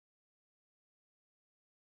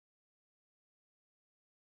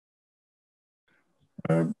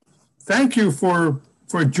Uh, Thank you for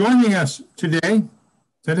joining us today.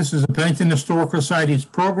 So this is the Bennington Historical Society's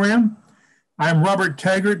program. I'm Robert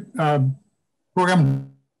Taggart,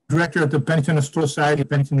 Program Director at the Bennington Historical Society at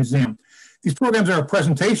Bennington Museum. These programs are a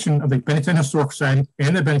presentation of the Bennington Historical Society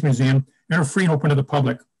and the Bennington Museum and are free and open to the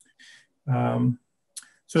public.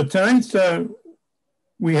 So tonight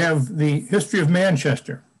we have the history of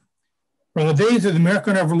Manchester. From the days of the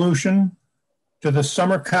American Revolution to the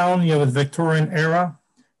summer colony of the Victorian era,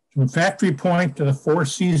 from Factory Point to the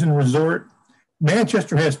four-season resort,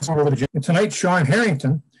 Manchester has come over the years. And tonight, Shawn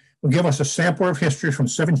Harrington will give us a sampler of history from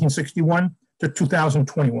 1761 to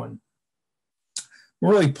 2021. We're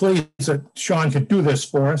really pleased that Shawn could do this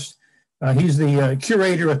for us. He's the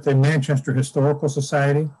curator at the Manchester Historical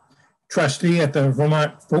Society, trustee at the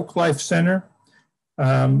Vermont Folklife Center.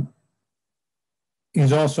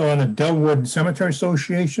 He's also on the Delwood Cemetery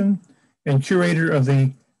Association and curator of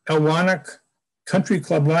the Elwannock Country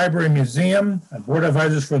Club Library Museum, a board of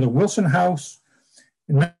advisors for the Wilson House,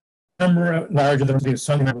 and number larger than the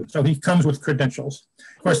Sunday. So he comes with credentials.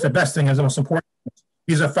 Of course, the best thing is the most important.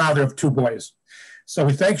 He's a father of two boys. So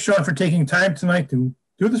we thank Shawn for taking time tonight to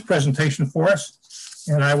do this presentation for us.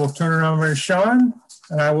 And I will turn it over to Shawn,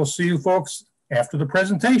 and I will see you folks after the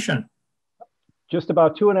presentation. Just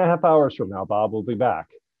about 2.5 hours from now, Bob will be back.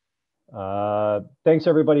 Thanks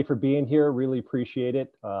everybody for being here. Really appreciate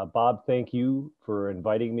it. Bob, thank you for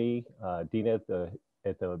inviting me. Dina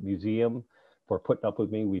at the museum for putting up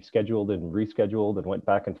with me. We've scheduled and rescheduled and went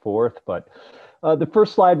back and forth. But the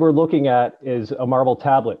first slide we're looking at is a marble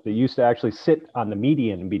tablet that used to actually sit on the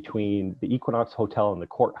median between the Equinox Hotel and the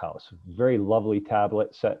courthouse. Very lovely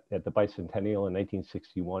tablet set at the bicentennial in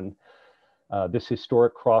 1961. This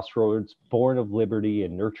historic crossroads, born of liberty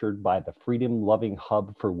and nurtured by the freedom-loving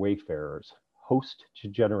hub for wayfarers, host to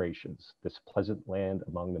generations, this pleasant land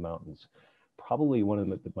among the mountains. Probably one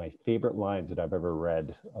of my favorite lines that I've ever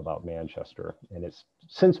read about Manchester. And it's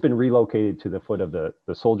since been relocated to the foot of the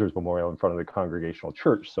Soldiers Memorial in front of the Congregational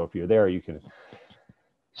Church. So if you're there, you can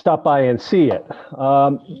stop by and see it.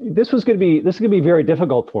 This is going to be very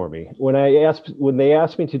difficult for me. When they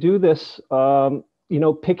asked me to do this, you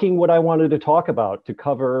know, picking what I wanted to talk about to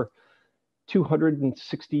cover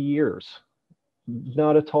 260 years.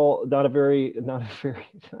 Not a very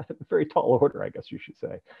tall order, I guess you should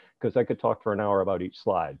say, because I could talk for an hour about each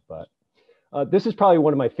slide. But this is probably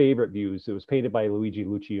one of my favorite views. It was painted by Luigi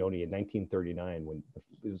Lucioni in 1939. When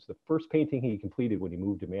it was the first painting he completed when he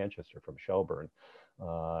moved to Manchester from Shelburne.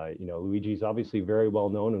 You know, Luigi's obviously very well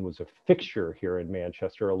known and was a fixture here in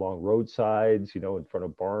Manchester along roadsides, you know, in front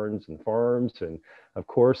of barns and farms, and of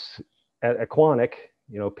course at Aquanic,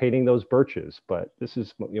 you know, painting those birches. But this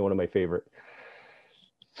is, you know, one of my favorite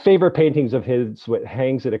paintings of his, what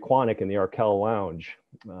hangs at Aquanic in the Arkell Lounge.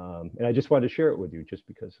 And I just wanted to share it with you just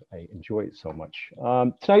because I enjoy it so much.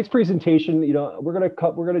 Tonight's presentation, you know, we're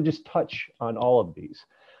gonna just touch on all of these.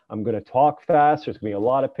 I'm going to talk fast. There's going to be a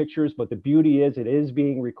lot of pictures, but the beauty is it is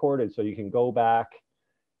being recorded, so you can go back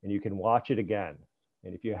and you can watch it again.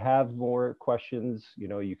 And if you have more questions, you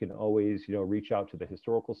know, you can always, you know, reach out to the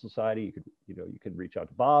Historical Society. You can reach out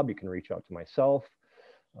to Bob. You can reach out to myself,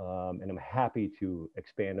 and I'm happy to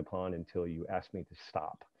expand upon until you ask me to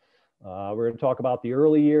stop. We're going to talk about the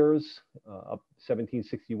early years, up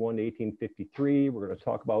 1761 to 1853. We're going to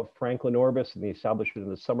talk about Franklin Orbis and the establishment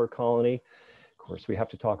of the summer colony. Of course, we have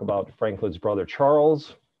to talk about Franklin's brother,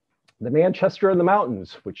 Charles, the Manchester in the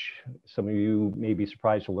mountains, which some of you may be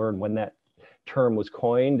surprised to learn when that term was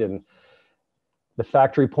coined, and the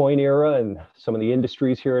Factory Point era and some of the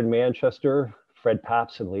industries here in Manchester, Fred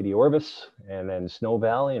Pabst and Lady Orvis, and then Snow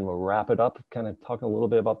Valley. And we'll wrap it up kind of talking a little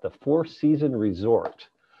bit about the four-season resort.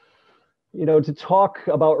 You know, to talk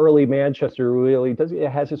about early Manchester really it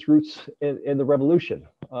has its roots in the Revolution.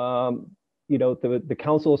 You know, the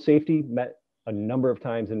Council of Safety met a number of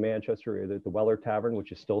times in Manchester, the Weller Tavern,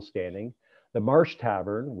 which is still standing, the Marsh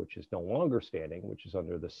Tavern, which is no longer standing, which is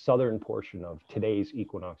under the southern portion of today's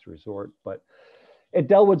Equinox Resort. But at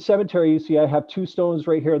Delwood Cemetery, you see I have two stones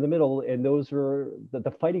right here in the middle, and those are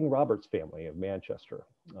the Fighting Roberts family of Manchester.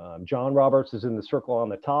 John Roberts is in the circle on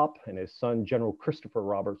the top, and his son, General Christopher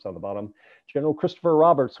Roberts, on the bottom. General Christopher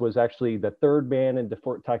Roberts was actually the third man into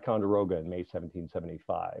Fort Ticonderoga in May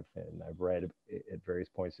 1775. And I've read at various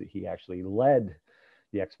points that he actually led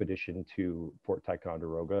the expedition to Fort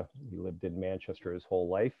Ticonderoga. He lived in Manchester his whole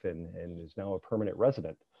life and is now a permanent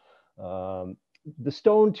resident. The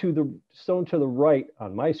stone to the right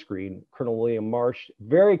on my screen, Colonel William Marsh,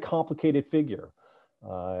 very complicated figure.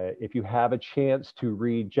 If you have a chance to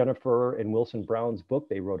read Jennifer and Wilson Brown's book,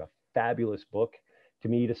 they wrote a fabulous book To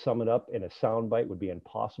me, to sum it up in a soundbite would be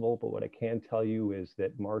impossible, but what I can tell you is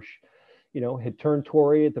that Marsh, had turned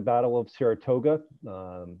Tory at the Battle of Saratoga.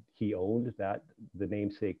 He owned the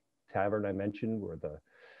namesake tavern I mentioned, where the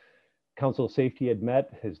Council of Safety had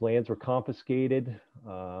met. His lands were confiscated.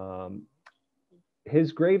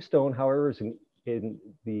 His gravestone, however, is in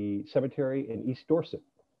the cemetery in East Dorset,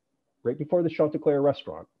 right before the Chanticleer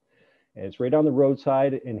restaurant. And it's right on the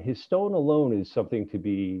roadside, and his stone alone is something to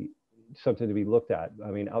be looked at.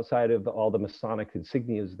 I mean, outside of all the Masonic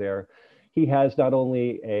insignias there, he has not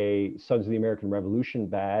only a Sons of the American Revolution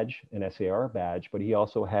badge, an SAR badge, but he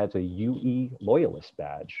also has a UE Loyalist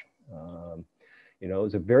badge.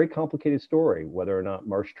 It's a very complicated story, whether or not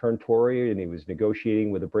Marsh turned Tory and he was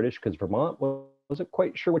negotiating with the British, because Vermont wasn't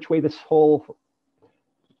quite sure which way this whole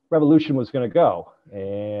revolution was going to go.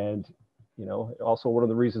 And, also one of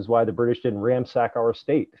the reasons why the British didn't ransack our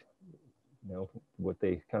state, what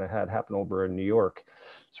they kind of had happen over in New York,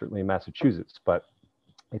 certainly in Massachusetts. But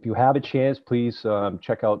if you have a chance, please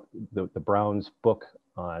check out the Brown's book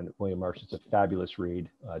on William Marsh. It's a fabulous read.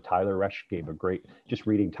 Tyler Resch gave a great, just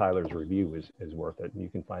reading Tyler's review is worth it. And you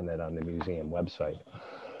can find that on the museum website.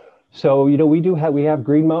 So, we have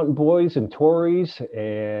Green Mountain Boys and Tories,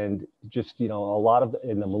 and just, a lot of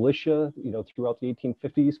in the militia, throughout the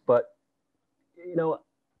 1850s. But,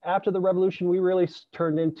 after the revolution, we really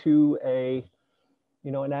turned into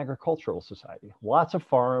an agricultural society, lots of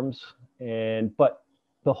farms, but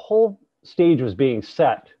the whole stage was being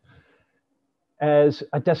set as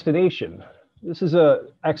a destination. This is an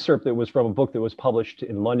excerpt that was from a book that was published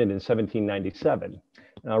in London in 1797.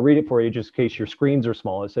 And I'll read it for you just in case your screens are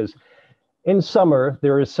small. It says, "In summer,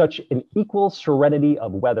 there is such an equal serenity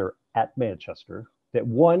of weather at Manchester that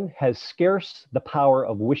one has scarce the power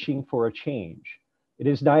of wishing for a change. It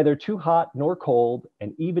is neither too hot nor cold,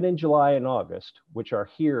 and even in July and August, which are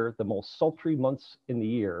here the most sultry months in the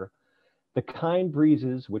year, the kind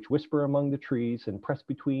breezes which whisper among the trees and press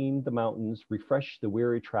between the mountains refresh the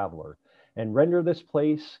weary traveler, and render this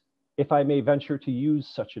place, if I may venture to use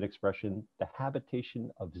such an expression, the habitation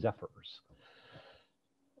of zephyrs."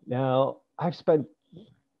 Now, I've spent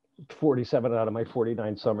 47 out of my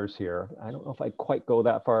 49 summers here. I don't know if I quite go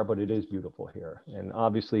that far, but it is beautiful here. And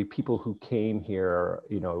obviously people who came here,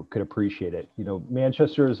 could appreciate it.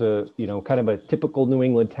 Manchester is a, kind of a typical New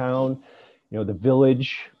England town. The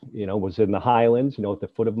village, was in the Highlands, at the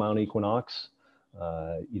foot of Mount Equinox.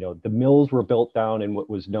 The mills were built down in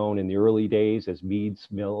what was known in the early days as Meads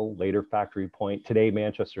Mill, later Factory Point, today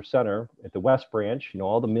Manchester Center. At the West Branch,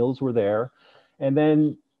 all the mills were there. And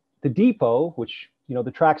then the depot, which, the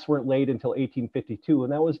tracks weren't laid until 1852,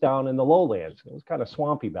 and that was down in the lowlands. It was kind of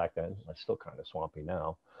swampy back then. It's still kind of swampy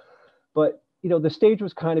now. But, the stage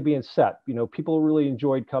was kind of being set. People really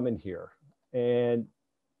enjoyed coming here. And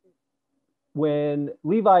when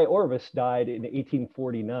Levi Orvis died in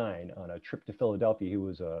 1849 on a trip to Philadelphia, he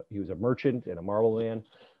was a merchant and a marble man.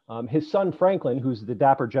 His son Franklin, who's the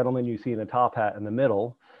dapper gentleman you see in the top hat in the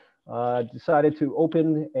middle, decided to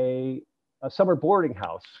open a summer boarding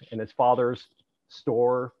house in his father's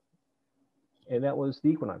store, and that was the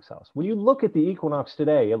Equinox House. When you look at the Equinox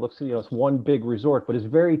today, it looks, it's one big resort, but it's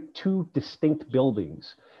two distinct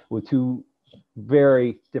buildings with two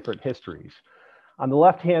very different histories. On the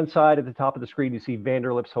left-hand side at the top of the screen, you see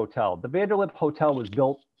Vanderlip's Hotel. The Vanderlip Hotel was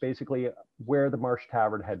built basically where the Marsh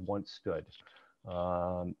Tavern had once stood.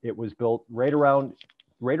 It was built right around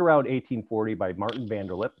 1840 by Martin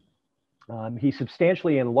Vanderlip. He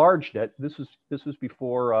substantially enlarged it. This was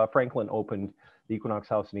before Franklin opened the Equinox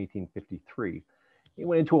House in 1853. He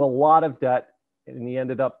went into a lot of debt, and he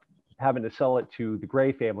ended up having to sell it to the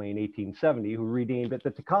Gray family in 1870, who renamed it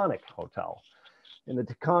the Taconic Hotel. In the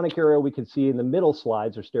Taconic era, we can see in the middle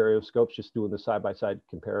slides are stereoscopes, just doing the side-by-side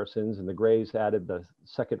comparisons, and the Grays added the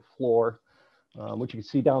second floor, which you can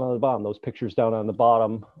see down on the bottom. Those pictures down on the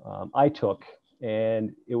bottom I took.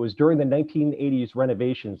 And it was during the 1980s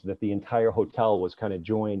renovations that the entire hotel was kind of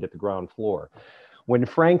joined at the ground floor. When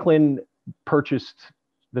Franklin purchased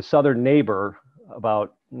the southern neighbor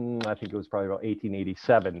about, I think it was probably about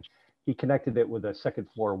 1887, he connected it with a second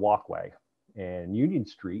floor walkway. And Union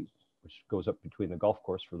Street, which goes up between the golf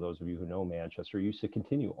course, for those of you who know Manchester, used to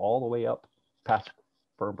continue all the way up past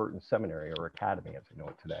Burton Seminary, or Academy as we know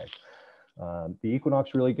it today. The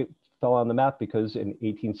Equinox really fell on the map because in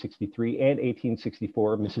 1863 and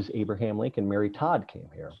 1864, Mrs. Abraham Lincoln, Mary Todd, came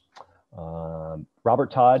here.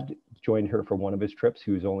 Robert Todd joined her for one of his trips. He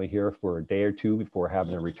was only here for a day or two before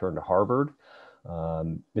having to return to Harvard.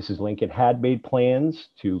 Mrs. Lincoln had made plans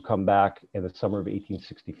to come back in the summer of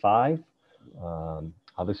 1865.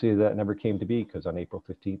 Obviously, that never came to be because on April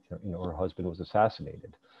 15th, her husband was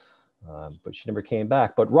assassinated. but she never came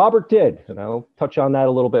back. But Robert did, and I'll touch on that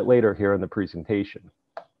a little bit later here in the presentation.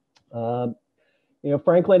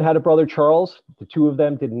 Franklin had a brother, Charles. The two of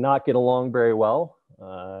them did not get along very well.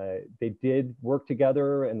 They did work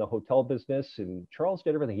together in the hotel business, and Charles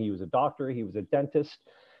did everything. He was a doctor, he was a dentist.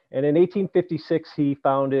 And in 1856, he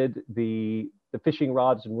founded the fishing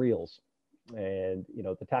rods and reels and,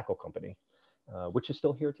 the tackle company, which is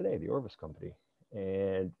still here today, the Orvis Company.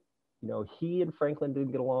 And, he and Franklin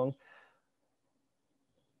didn't get along.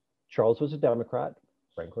 Charles was a Democrat,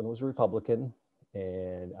 Franklin was a Republican.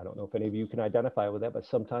 And I don't know if any of you can identify with that, but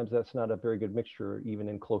sometimes that's not a very good mixture, even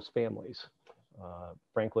in close families.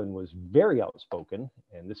 Franklin was very outspoken.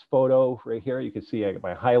 And this photo right here, you can see I got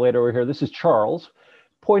my highlighter over here. This is Charles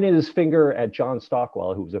pointing his finger at John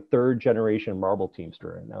Stockwell, who was a third-generation marble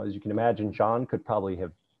teamster. And now, as you can imagine, John could probably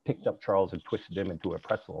have picked up Charles and twisted him into a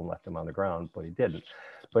pretzel and left him on the ground, but he didn't.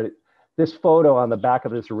 But this photo on the back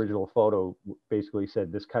of this original photo basically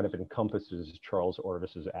said this kind of encompasses Charles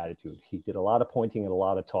Orvis's attitude. He did a lot of pointing and a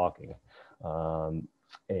lot of talking. But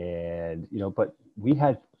we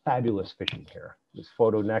had fabulous fishing here. This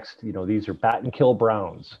photo next, these are bat and kill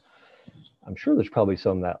browns. I'm sure there's probably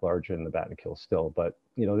some that large in the bat and kill still, but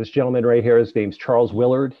this gentleman right here, his name's Charles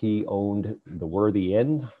Willard. He owned the Worthy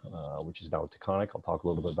Inn, which is now Taconic. I'll talk a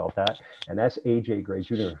little bit about that. And that's A.J. Gray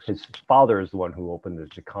Jr. His father is the one who opened the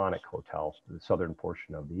Taconic Hotel, the southern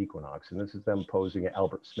portion of the Equinox. And this is them posing at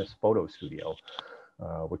Albert Smith's photo studio,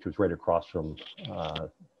 which was right across from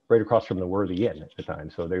the Worthy Inn at the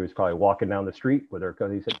time. So they was probably walking down the street with her,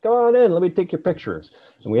 he said, "Come on in, let me take your pictures."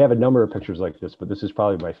 And we have a number of pictures like this, but this is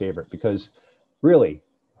probably my favorite because really,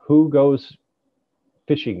 who goes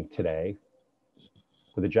fishing today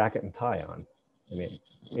with a jacket and tie on? I mean,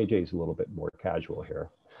 AJ's a little bit more casual here.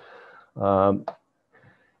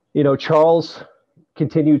 Charles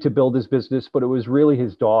continued to build his business, but it was really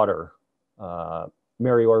his daughter,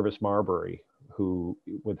 Mary Orvis Marbury, who,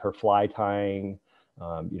 with her fly tying,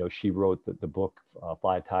 she wrote the book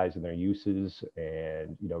Fly Ties and Their Uses,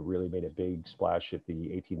 and really made a big splash at the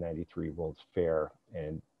 1893 World's Fair,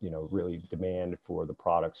 and really demand for the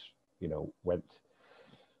products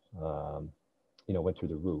went through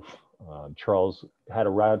the roof. Charles had a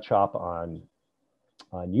rod shop on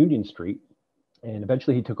Union Street, and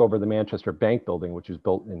eventually he took over the Manchester Bank building, which was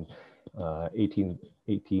built in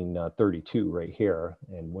 1832 right here.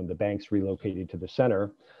 And when the banks relocated to the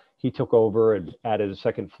center, he took over and added a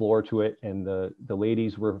second floor to it, and the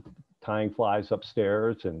ladies were tying flies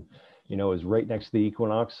upstairs, and it was right next to the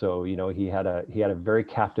Equinox, so he had a very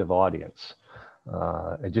captive audience.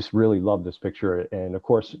 I just really love this picture, and of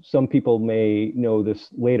course, some people may know this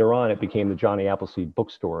later on. It became the Johnny Appleseed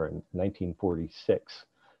Bookstore in 1946,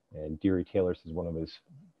 and Deary Taylor says one of his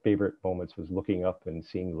favorite moments was looking up and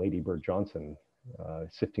seeing Lady Bird Johnson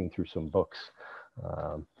sifting through some books.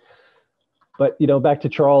 But back to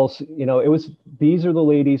Charles, these are the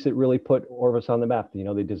ladies that really put Orvis on the map.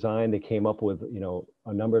 They designed, they came up with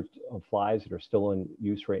a number of flies that are still in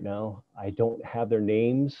use right now. I don't have their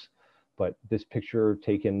names, but this picture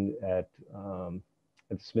taken at the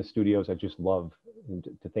Smith Studios, I just love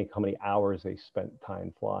to think how many hours they spent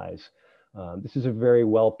tying flies. This is a very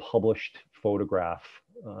well published photograph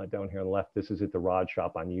down here on the left. This is at the Rod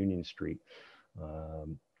Shop on Union Street.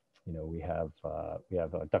 We have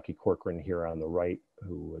Ducky Corcoran here on the right,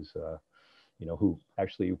 who was, who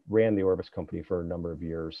actually ran the Orvis Company for a number of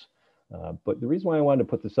years. But the reason why I wanted to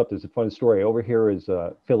put this up, there's a fun story. Over here is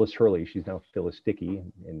Phyllis Hurley. She's now Phyllis Dickey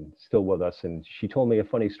and still with us. And she told me a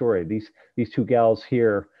funny story. These two gals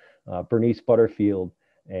here, Bernice Butterfield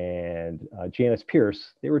and Janice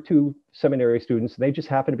Pierce, they were two seminary students. They just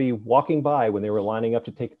happened to be walking by when they were lining up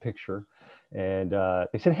to take a picture. And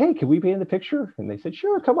they said, "Hey, can we be in the picture?" And they said,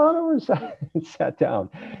 "Sure, come on over," and sat down.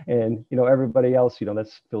 And, everybody else,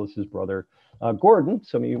 that's Phyllis's brother, Gordon.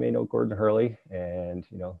 Some of you may know Gordon Hurley, and,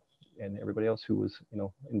 and everybody else who was,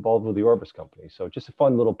 involved with the Orvis Company. So just a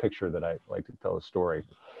fun little picture that I like to tell a story.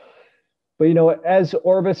 But, as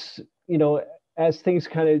Orvis, as things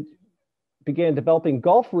kind of began developing,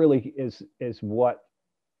 golf really is what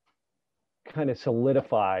kind of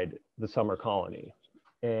solidified the summer colony.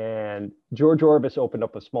 And George Orvis opened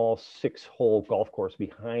up a small 6-hole golf course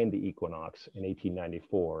behind the Equinox in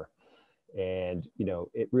 1894. And,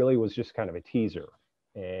 it really was just kind of a teaser.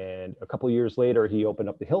 And a couple of years later, he opened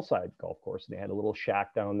up the Hillside Golf Course. They had a little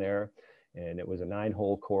shack down there, and it was a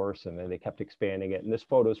 9-hole course. And then they kept expanding it. And this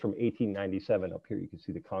photo is from 1897. Up here, you can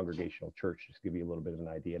see the Congregational Church, just to give you a little bit of an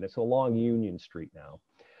idea. And it's along Union Street now.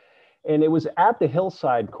 And it was at the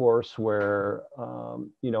Hillside course where,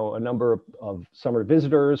 you know, a number of summer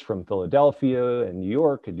visitors from Philadelphia and New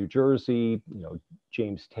York and New Jersey, you know,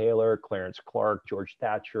 James Taylor, Clarence Clark, George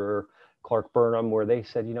Thatcher, Clark Burnham, where they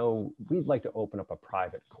said, you know, we'd like to open up a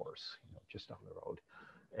private course, you know, just down the road.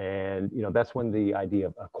 And, you know, that's when the idea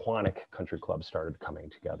of Aquanic Country Club started coming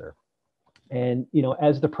together. And, you know,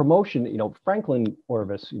 as the promotion, you know, Franklin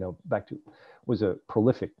Orvis, you know, was a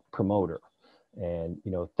prolific promoter. And,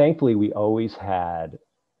 you know, thankfully, we always had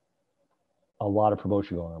a lot of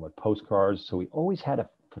promotion going on with postcards. So we always had a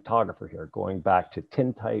photographer here, going back to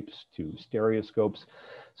tintypes, to stereoscopes.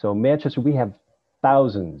 So Manchester, we have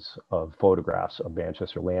thousands of photographs of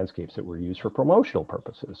Manchester landscapes that were used for promotional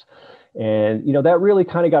purposes. And, you know, that really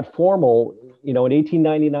kind of got formal. You know, in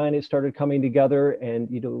 1899, it started coming together. And,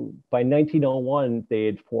 you know, by 1901, they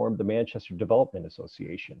had formed the Manchester Development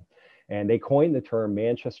Association. And they coined the term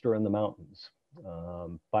Manchester in the Mountains.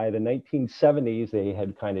 By the 1970s, they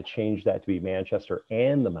had kind of changed that to be Manchester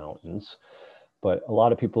and the Mountains. But a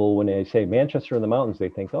lot of people, when they say Manchester in the Mountains, they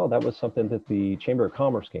think, oh, that was something that the Chamber of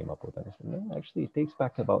Commerce came up with. And I said, no, actually, it dates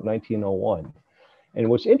back to about 1901. And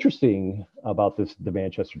what's interesting about the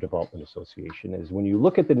Manchester Development Association is when you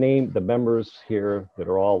look at the members here that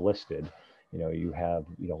are all listed, you know, you have,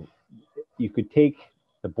 you know, you could take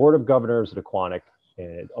the Board of Governors at Aquanic, and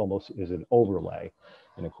it almost is an overlay.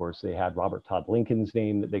 And of course, they had Robert Todd Lincoln's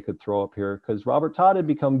name that they could throw up here, because Robert Todd had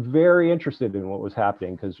become very interested in what was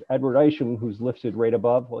happening, because Edward Isham, who's listed right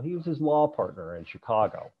above, well, he was his law partner in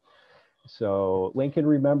Chicago. So Lincoln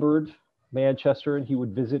remembered Manchester, and he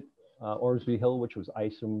would visit Ormsby Hill, which was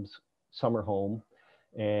Isham's summer home.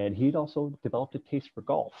 And he'd also developed a taste for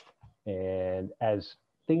golf. And as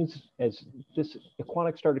this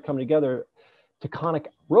Aquanic started coming together, Taconic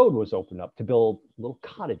Road was opened up to build little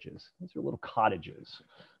cottages. These are little cottages,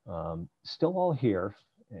 still all here.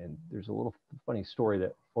 And there's a little funny story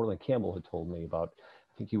that Orland Campbell had told me about.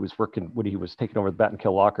 I think he was working, when he was taking over the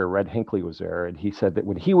Battenkill Locker, Red Hinckley was there. And he said that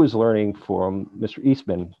when he was learning from Mr.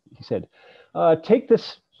 Eastman, he said, take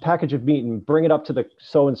this package of meat and bring it up to the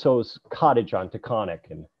so-and-so's cottage on Taconic.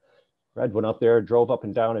 And Red went up there, drove up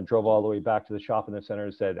and down, and drove all the way back to the shopping center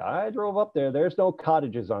and said, I drove up there. There's no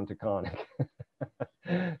cottages on Taconic.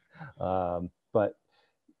 But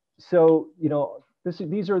so, you know,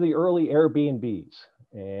 these are the early Airbnbs,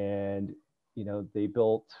 and, you know, they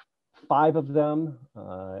built 5 of them.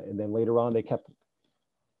 And then later on, they kept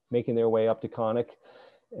making their way up to Taconic.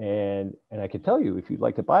 And I can tell you, if you'd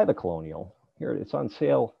like to buy the Colonial, here, it's on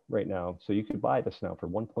sale right now. So you could buy this now for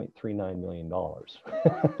 $1.39 million.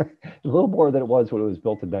 A little more than it was when it was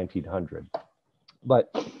built in 1900.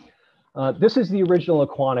 But this is the original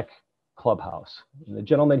Aquanic clubhouse. And the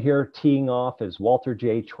gentleman here teeing off is Walter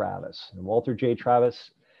J. Travis. And Walter J.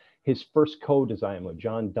 Travis, his first co-design with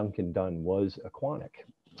John Duncan Dunn was Aquanic.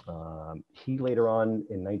 He later on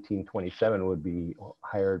in 1927 would be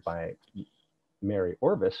hired by Mary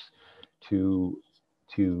Orvis to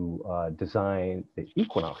design the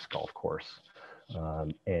Equinox golf course.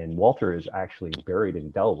 And Walter is actually buried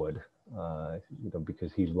in Dellwood, you know,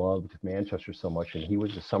 because he loved Manchester so much, and he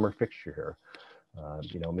was a summer fixture here.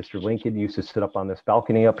 You know, Mr. Lincoln used to sit up on this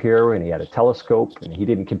balcony up here, and he had a telescope, and he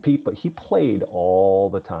didn't compete, but he played all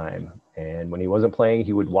the time. And when he wasn't playing,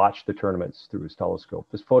 he would watch the tournaments through his telescope.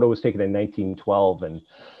 This photo was taken in 1912, and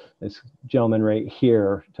this gentleman right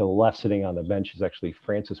here to the left sitting on the bench is actually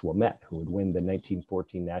Francis Ouimet, who would win the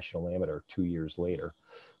 1914 National Amateur 2 years later.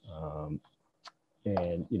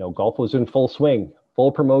 And, you know, golf was in full swing,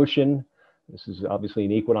 full promotion. This is obviously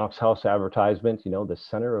an Equinox House advertisement, you know, the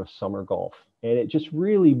center of summer golf. And it just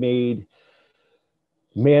really made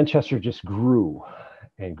Manchester just grew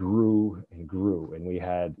and grew and grew. And we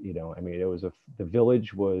had, you know, I mean, it was the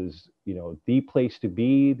village was, you know, the place to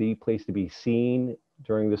be seen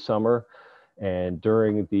during the summer. And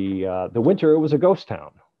during the winter, it was a ghost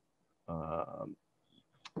town.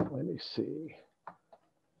 Let me see.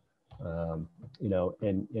 You know,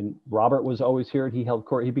 and Robert was always here. He held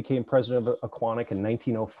court. He became president of Aquanic in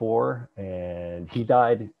 1904, and he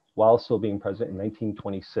died while still being president in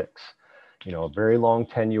 1926. You know, a very long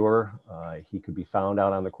tenure. He could be found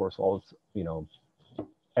out on the course all, you know,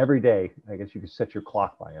 every day. I guess you could set your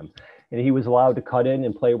clock by him. And he was allowed to cut in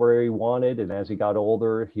and play where he wanted. And as he got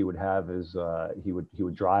older, he would have his, he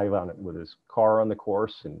would drive on it with his car on the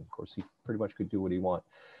course. And of course, he pretty much could do what he wanted.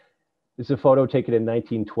 This is a photo taken in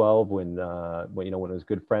 1912 when you know, when his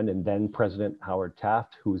good friend and then President Howard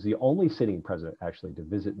Taft, who was the only sitting president actually to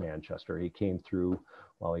visit Manchester. He came through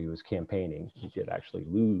while he was campaigning. He did actually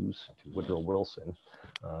lose to Woodrow Wilson.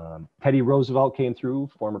 Teddy Roosevelt came through,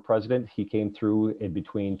 former president. He came through in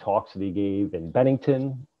between talks that he gave in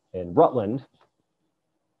Bennington in Rutland,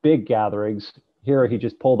 big gatherings. Here he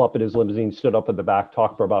just pulled up in his limousine, stood up at the back,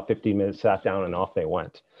 talked for about 15 minutes, sat down, and off they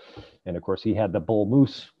went. And of course, he had the Bull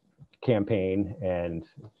Moose campaign, and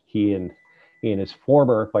he and his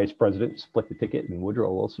former vice president split the ticket, and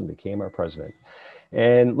Woodrow Wilson became our president.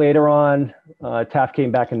 And later on, Taft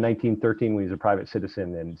came back in 1913 when he was a private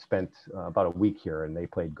citizen and spent about a week here, and they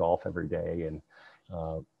played golf every day. And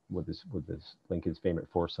with his Lincoln's favorite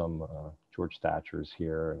foursome, George Thatcher's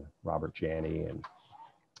here, and Robert Janney, and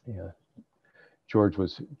yeah, George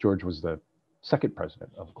was the second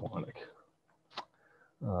president of Quantick.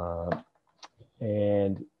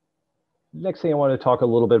 And next thing I want to talk a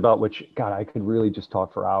little bit about, which, God, I could really just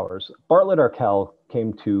talk for hours. Bartlett Arkell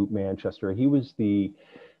came to Manchester. He was the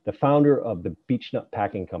founder of the Beechnut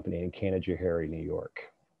Packing Company in Canajoharie, New York.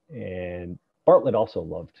 And Bartlett also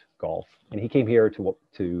loved golf, and he came here to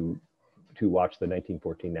watch the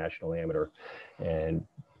 1914 National Amateur and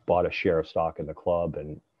bought a share of stock in the club,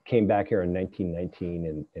 and came back here in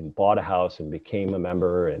 1919 and bought a house and became a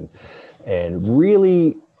member, and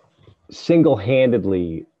really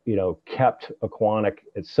single-handedly, kept Aquanic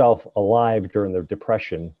itself alive during the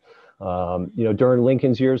Depression. During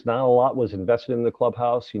Lincoln's years, not a lot was invested in the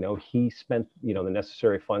clubhouse. He spent, the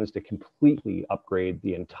necessary funds to completely upgrade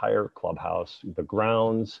the entire clubhouse, the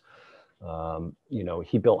grounds.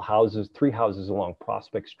 He built three houses along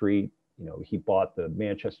Prospect Street. He bought the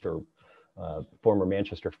former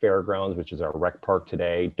Manchester Fairgrounds, which is our rec park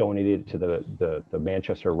today, donated to the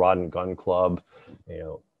Manchester Rod and Gun Club.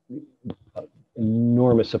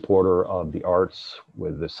 Enormous supporter of the arts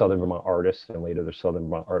with the Southern Vermont Artists and later the Southern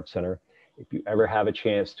Vermont Arts Center. If you ever have a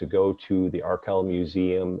chance to go to the Arkell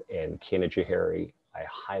Museum in Canajoharie, I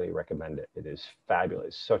highly recommend it. It is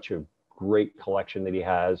fabulous. Such a great collection that he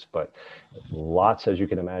has, but lots, as you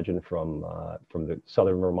can imagine, from the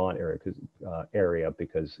Southern Vermont area,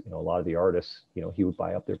 because a lot of the artists, he would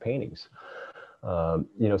buy up their paintings. So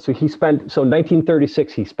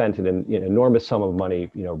 1936, he spent an enormous sum of money,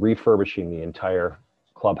 refurbishing the entire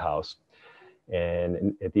clubhouse.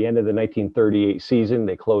 And at the end of the 1938 season,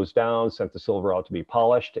 they closed down, sent the silver out to be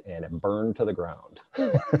polished, and it burned to the ground.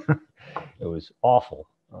 It was awful.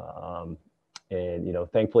 And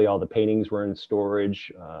thankfully, all the paintings were in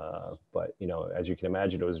storage. But as you can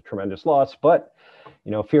imagine, it was a tremendous loss. But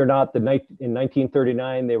fear not, in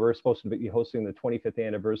 1939, they were supposed to be hosting the 25th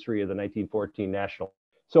anniversary of the 1914 National.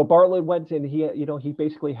 So Bartlett went, and he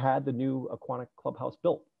basically had the new Aquanic clubhouse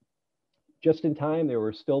built just in time. They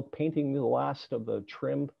were still painting the last of the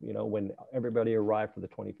trim, when everybody arrived for the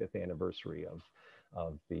 25th anniversary of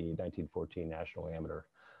the 1914 National Amateur.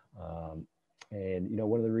 And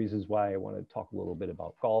one of the reasons why I want to talk a little bit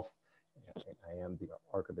about golf, I am the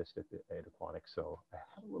archivist at Aquanic, so I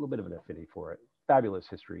have a little bit of an affinity for it. Fabulous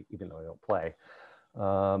history, even though I don't play.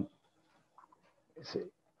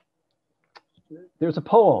 There's a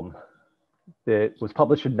poem that was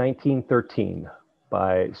published in 1913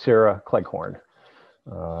 by Sarah Cleghorn,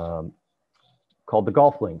 called The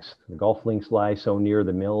Golf Links. The golf links lie so near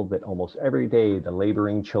the mill that almost every day the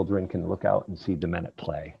laboring children can look out and see the men at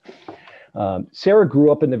play. Sarah grew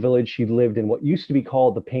up in the village. She lived in what used to be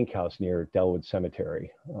called the Pink House near Delwood Cemetery.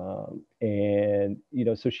 And,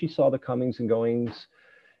 so she saw the comings and goings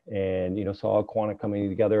and, saw Aquanic coming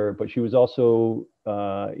together, but she was also,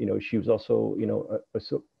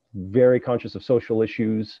 very conscious of social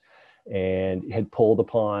issues and had pulled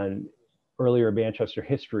upon earlier Manchester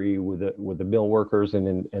history with the mill workers.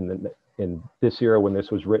 And in this era, when this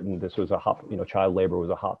was written, this was a hot, child labor was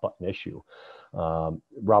a hot button issue.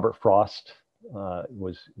 Robert Frost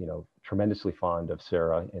was, tremendously fond of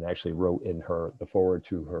Sarah and actually wrote in the foreword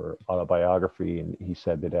to her autobiography. And he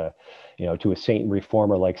said that, to a saint and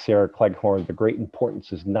reformer like Sarah Cleghorn, the great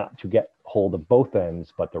importance is not to get hold of both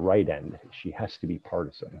ends, but the right end. She has to be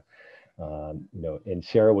partisan. And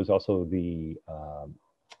Sarah was also the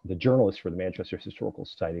journalist for the Manchester Historical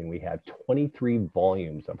Society, and we have 23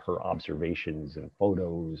 volumes of her observations and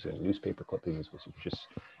photos and newspaper clippings, which is just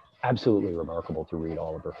absolutely remarkable to read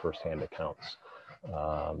all of her firsthand accounts.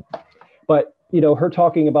 But her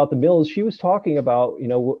talking about the mills, she was talking about,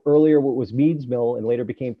 earlier what was Meade's Mill and later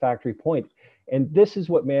became Factory Point. And this is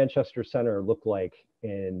what Manchester Center looked like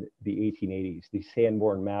in the 1880s. These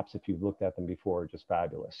Sanborn maps, if you've looked at them before, are just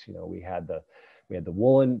fabulous. We had the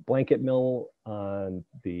woolen blanket mill on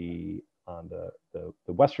the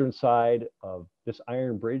western side of this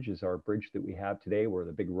iron bridge is our bridge that we have today, where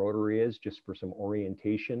the big rotary is, just for some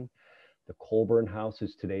orientation. The Colburn House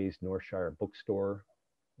is today's Northshire Bookstore,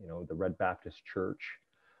 the Red Baptist Church.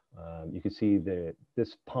 You can see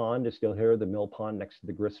this pond is still here, the mill pond next to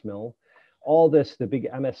the grist mill. all this, the big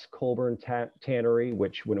MS Colburn tannery,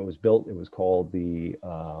 which when it was built, it was called the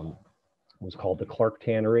Clark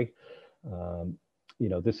Tannery. You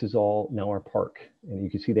know, this is all now our park, and you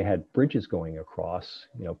can see they had bridges going across,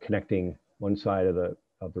 you know, connecting one side of the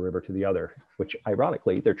river to the other, which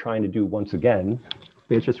ironically they're trying to do once again.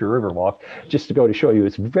 Manchester River Walk, just to go to show you,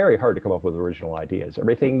 it's very hard to come up with original ideas.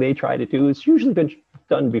 Everything they try to do has usually been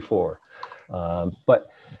done before. But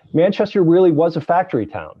Manchester really was a factory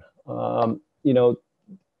town. You know,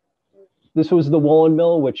 this was the woolen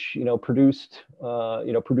mill, which, you know, produced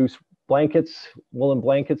blankets, woolen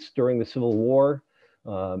blankets during the Civil War.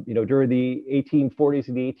 You know, during the 1840s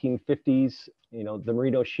and the 1850s, you know, the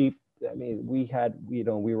merino sheep, I mean,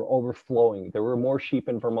 we were overflowing. There were more sheep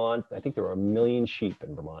in Vermont. I think there were 1 million sheep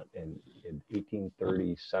in Vermont in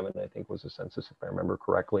 1837, I think was the census, if I remember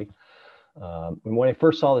correctly. And when I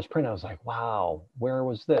first saw this print, I was like, wow, where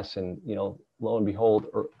was this? And, you know, lo and behold,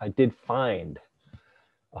 I did find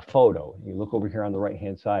a photo. You look over here on the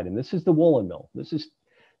right-hand side, and this is the woolen mill.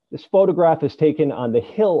 This photograph is taken on the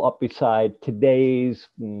hill up beside today's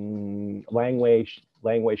Langway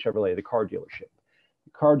Chevrolet, the car dealership.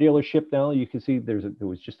 The car dealership now, you can see there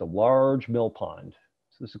was just a large mill pond.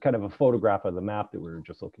 So this is kind of a photograph of the map that we were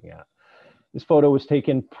just looking at. This photo was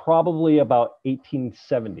taken probably about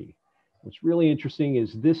 1870. What's really interesting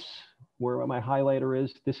is this, where my highlighter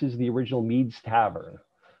is, this is the original Mead's Tavern,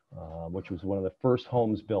 which was one of the first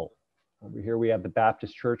homes built. Over here we have the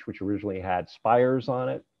Baptist Church, which originally had spires on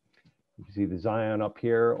it. You can see the Zion up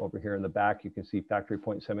here. Over here in the back, you can see Factory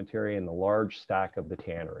Point Cemetery and the large stack of the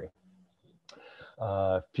tannery.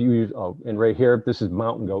 And right here, this is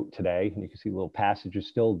Mountain Goat today, and you can see the little passages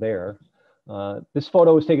still there. This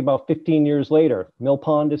photo was taken about 15 years later. Mill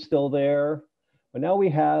Pond is still there, but now we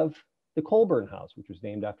have the Colburn House, which was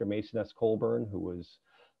named after Mason S. Colburn, who was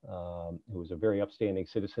a very upstanding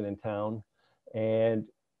citizen in town. And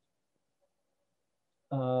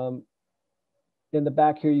in the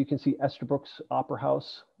back here, you can see Estabrooks Opera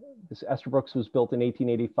House. This Estabrooks was built in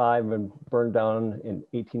 1885 and burned down in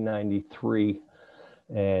 1893.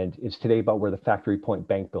 And it's today about where the Factory Point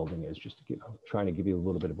Bank building is, just to trying to give you a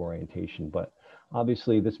little bit of orientation. But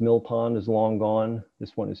obviously this mill pond is long gone.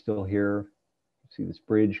 This one is still here. See this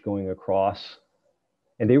bridge going across.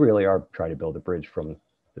 And they really are trying to build a bridge from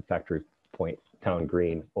the Factory Point Town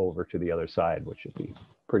Green over to the other side, which would be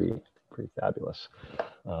pretty fabulous.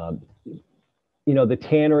 You know, the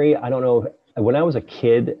tannery, I don't know, when I was a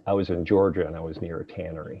kid, I was in Georgia and I was near a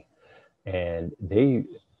tannery, and they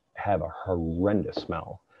have a horrendous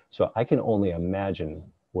smell. So I can only imagine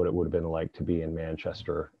what it would have been like to be in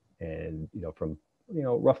Manchester, and, you know, from, you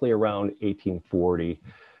know, roughly around 1840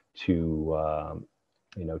 to,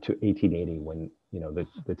 you know, to 1880, when, you know,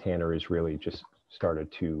 the tanneries really just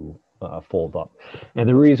started to fold up. And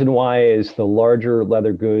the reason why is the larger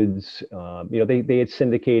leather goods, you know, they had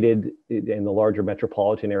syndicated in the larger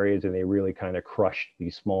metropolitan areas, and they really kind of crushed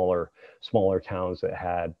these smaller towns that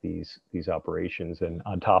had these operations. And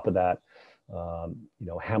on top of that, you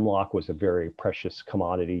know, hemlock was a very precious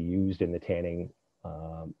commodity used in the tanning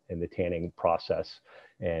process.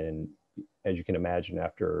 And as you can imagine,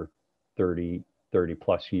 after 30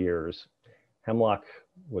 plus years, hemlock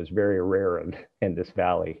was very rare in this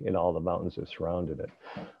valley, in all the mountains that surrounded it.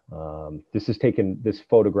 This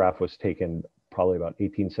photograph was taken probably about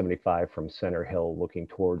 1875 from Center Hill, looking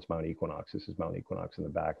towards Mount Equinox. This is Mount Equinox in the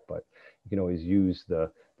back, but you can always use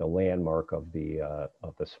the landmark of the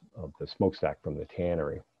smokestack from the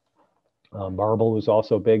tannery. Marble was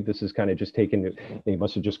also big. This is kind of just taken, they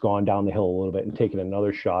must have just gone down the hill a little bit and taken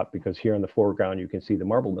another shot, because here in the foreground, you can see the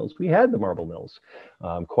marble mills. We had the marble mills,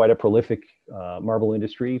 quite a prolific marble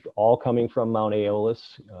industry, all coming from Mount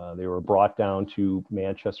Aeolus. They were brought down to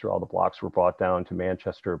Manchester. All the blocks were brought down to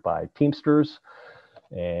Manchester by Teamsters.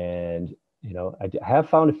 And, you know, I have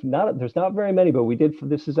found, there's not very many, but we did,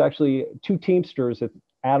 this is actually 2 Teamsters at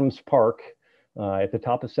Adams Park at the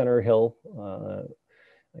top of Center Hill.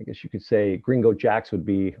 I guess you could say Gringo Jack's would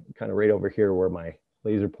be kind of right over here where my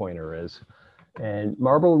laser pointer is. And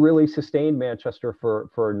marble really sustained Manchester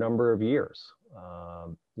for a number of years.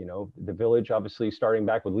 You know, the village, obviously starting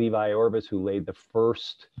back with Levi Orvis, who laid the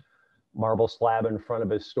first marble slab in front of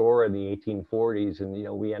his store in the 1840s. And, you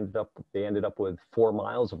know, they ended up with 4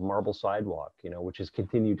 miles of marble sidewalk, you know, which has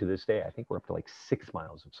continued to this day. I think we're up to like 6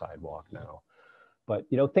 miles of sidewalk now. But,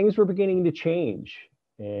 you know, things were beginning to change.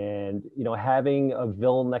 And, you know, having a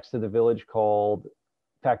ville next to the village called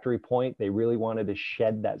Factory Point, they really wanted to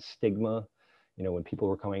shed that stigma. You know, when people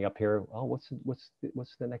were coming up here, oh, what's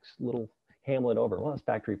the next little, hamlet over? Well, it's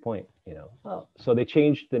Factory Point, you know. Oh. So they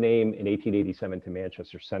changed the name in 1887 to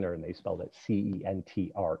Manchester Center, and they spelled it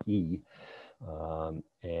C-E-N-T-R-E.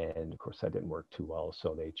 And of course that didn't work too well,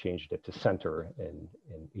 so they changed it to Center in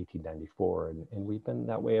 1894, and we've been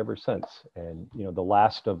that way ever since. And you know, the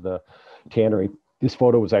last of the tannery, this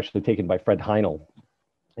photo was actually taken by Fred Heinel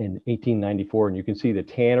in 1894, and you can see the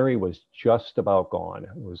tannery was just about gone.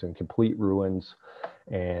 It was in complete ruins,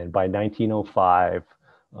 and by 1905,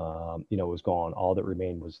 you know, it was gone. All that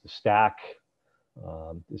remained was the stack.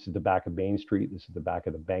 This is the back of Main Street. This is the back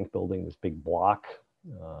of the bank building, this big block.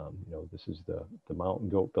 You know, this is the Mountain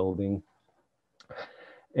Goat building.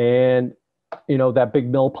 And, you know, that big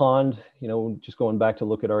mill pond, you know, just going back to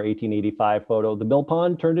look at our 1885 photo, the mill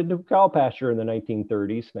pond turned into a cow pasture in the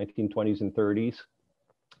 1930s, 1920s and 30s.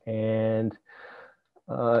 And,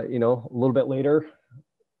 you know, a little bit later,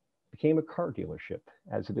 became a car dealership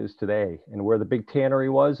as it is today. And where the big tannery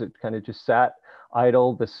was, it kind of just sat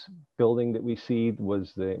idle. This building that we see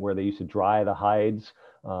was where they used to dry the hides.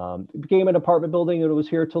 It became an apartment building, and it was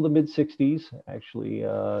here till the mid 60s. Actually,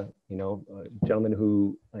 you know, a gentleman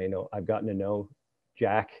who, you know, I've gotten to know,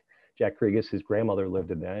 Jack Kriegis, his grandmother lived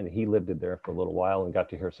in there, and he lived in there for a little while, and got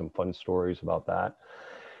to hear some fun stories about that.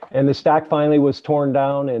 And the stack finally was torn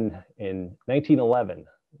down in 1911.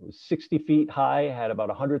 It was 60 feet high, had about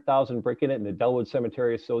 100,000 brick in it, and the Dellwood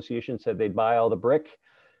Cemetery Association said they'd buy all the brick.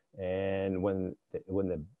 And when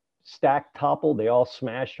the stack toppled, they all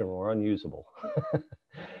smashed and were unusable.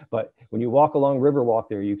 But when you walk along Riverwalk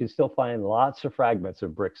there, you can still find lots of fragments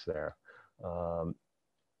of bricks there.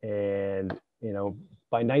 And, you know,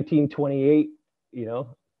 by 1928, you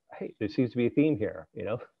know, hey, there seems to be a theme here, you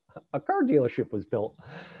know, a car dealership was built.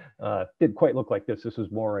 Didn't quite look like this. This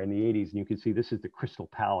was more in the 80s. And you can see this is the Crystal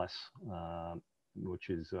Palace, which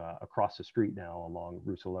is across the street now along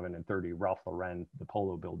routes 11 and 30. Ralph Lauren, the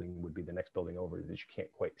Polo building, would be the next building over that you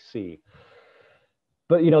can't quite see.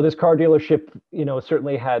 But, you know, this car dealership, you know,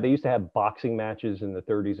 certainly they used to have boxing matches in the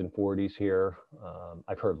 30s and 40s here.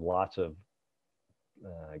 I've heard lots of,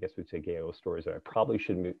 I guess we'd say gay stories that I probably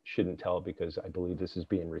shouldn't tell, because I believe this is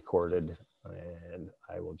being recorded. And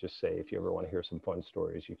I will just say, if you ever want to hear some fun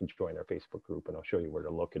stories, you can join our Facebook group, and I'll show you where to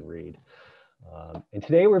look and read. And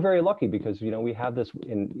today we're very lucky because, you know, we have this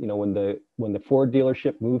in, you know, when the Ford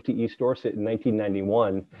dealership moved to East Dorset in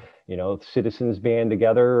 1991, you know, citizens band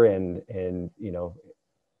together and, you know,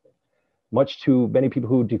 much to many people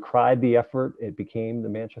who decried the effort, it became the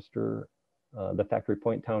Manchester, the Factory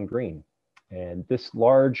Point Town Green. And this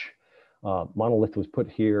large monolith was put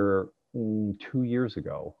here 2 years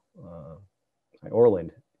ago by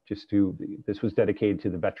Orland, this was dedicated to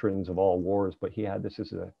the veterans of all wars, but he had this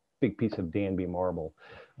as a big piece of Danby marble,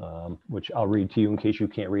 which I'll read to you in case you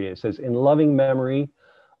can't read it. It says, "In loving memory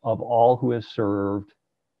of all who have served,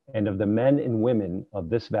 and of the men and women of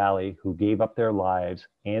this valley who gave up their lives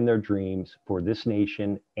and their dreams for this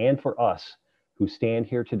nation and for us who stand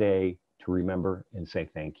here today to remember and say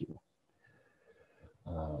thank you."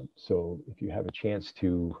 So if you have a chance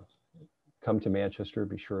to come to Manchester,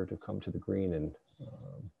 be sure to come to the Green and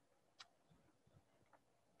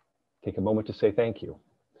take a moment to say thank you.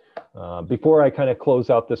 Before I kind of close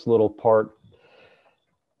out this little part,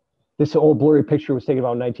 this old blurry picture was taken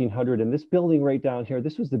about 1900, and this building right down here,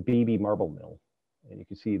 this was the Beebe Marble Mill. And you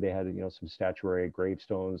can see they had, you know, some statuary,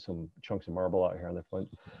 gravestones, some chunks of marble out here on the front.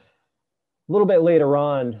 A little bit later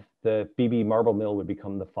on, the Beebe Marble Mill would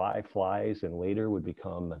become the Five Flies, and later would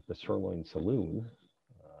become the Sirloin Saloon.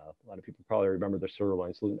 A lot of people probably remember the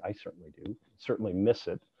Sirloin Saloon. I certainly do. Certainly miss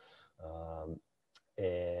it.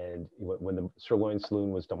 And when the Sirloin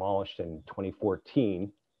Saloon was demolished in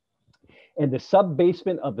 2014, and the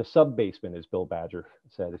sub-basement of the sub-basement, as Bill Badger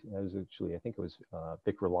said, it was actually, I think it was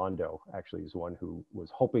Vic Rolando actually is the one who was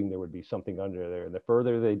hoping there would be something under there. And the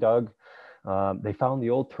further they dug, they found the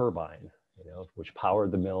old turbine, you know, which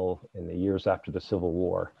powered the mill in the years after the Civil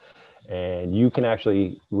War. And you can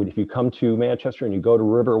actually, if you come to Manchester and you go to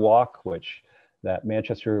Riverwalk, which that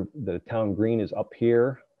Manchester, the town green is up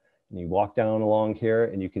here, and you walk down along here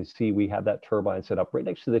and you can see we have that turbine set up right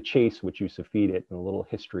next to the chase, which used to feed it, and a little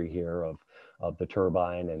history here of the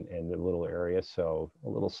turbine and the little area. So a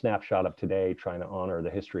little snapshot of today, trying to honor the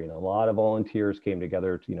history. And a lot of volunteers came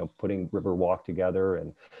together to, you know, putting Riverwalk together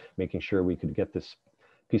and making sure we could get this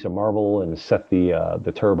piece of marble and set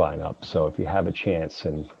the turbine up. So if you have a chance,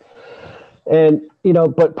 and you know,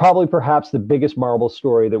 but probably perhaps the biggest marble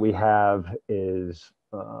story that we have is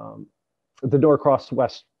the Norcross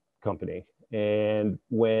West Company. And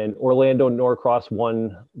when Orlando Norcross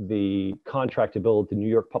won the contract to build the New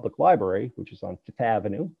York Public Library, which is on 5th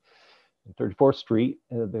Avenue and 34th Street,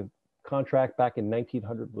 the contract back in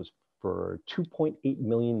 1900 was for $2.8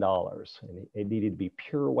 million, and it needed to be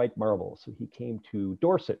pure white marble. So he came to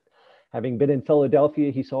Dorset. Having been in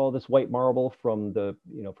Philadelphia, he saw this white marble from the,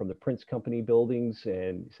 from the Prince Company buildings,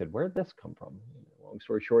 and he said, "Where'd this come from?" Long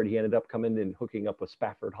story short, he ended up coming and hooking up with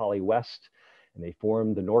Spafford Holly West, and they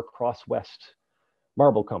formed the Norcross West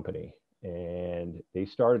Marble Company. And they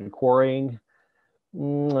started quarrying.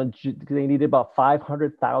 They needed about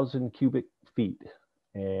 500,000 cubic feet,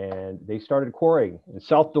 and they started quarrying in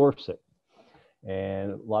South Dorset.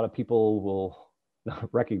 And a lot of people will not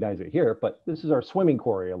recognize it here, but this is our swimming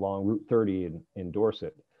quarry along Route 30 in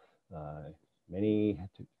Dorset.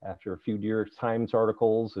 After a few New York Times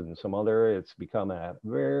articles and some other, it's become a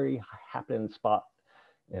very happening spot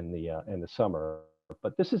in the summer.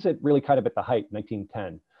 But this is really kind of at the height,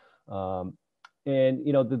 1910. And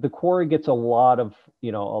the quarry gets a lot of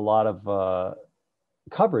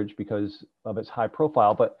coverage because of its high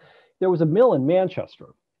profile. But there was a mill in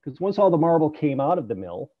Manchester, because once all the marble came out of the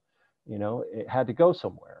mill, it had to go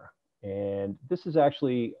somewhere. And this is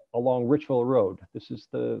actually along Richville Road. This is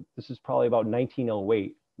probably about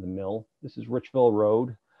 1908, the mill. This is Richville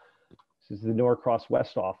Road. This is the Norcross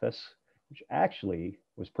West office, which actually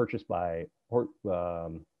was purchased by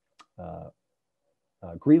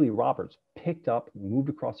Greeley Roberts, picked up, moved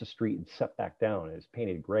across the street, and set back down. And it's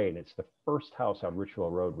painted gray, and it's the first house on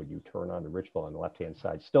Richville Road when you turn onto Richville on the left-hand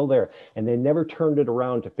side, still there. And they never turned it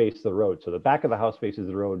around to face the road. So the back of the house faces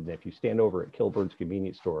the road, and if you stand over at Kilburn's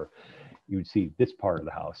convenience store, you would see this part of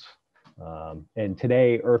the house. And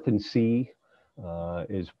today, Earth and Sea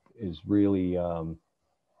is really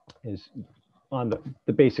is on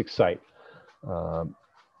the basic site.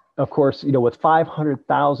 Of course, with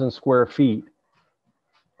 500,000 square feet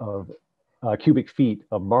of cubic feet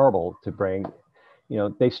of marble to bring,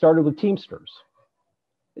 they started with teamsters.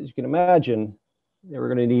 As you can imagine, they were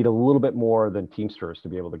going to need a little bit more than teamsters to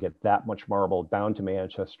be able to get that much marble down to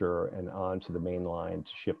Manchester and onto the main line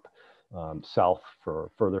to ship south for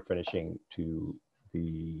further finishing to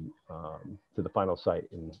the final site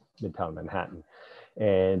in Midtown Manhattan.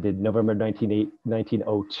 And in November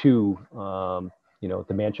 1902,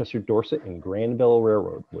 the Manchester, Dorset, and Granville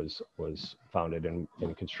Railroad was founded and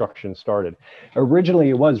construction started. Originally,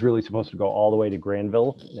 it was really supposed to go all the way to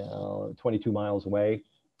Granville, 22 miles away.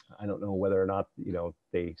 I don't know whether or not,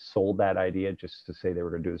 they sold that idea just to say they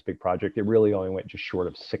were going to do this big project. It really only went just short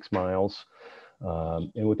of 6 miles.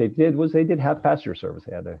 And what they did was they did have passenger service.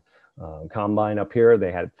 They had a combine up here.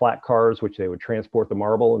 They had flat cars, which they would transport the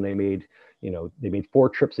marble, and they made 4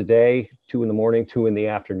 trips a day, 2 in the morning, 2 in the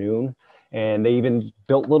afternoon. And they even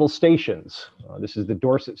built little stations. This is the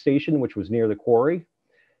Dorset station, which was near the quarry.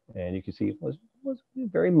 And you can see it was a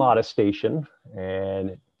very modest station.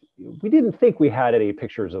 And we didn't think we had any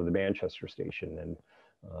pictures of the Manchester station. And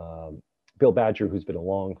Bill Badger, who's been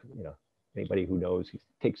along, anybody who knows, he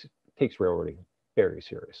takes railroading very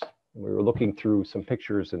serious. And we were looking through some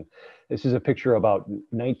pictures, and this is a picture about we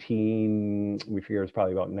figure it's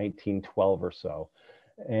probably about 1912 or so.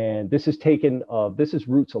 And this is taken this is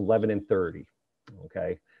routes 11 and 30.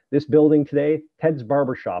 Okay, this building today, Ted's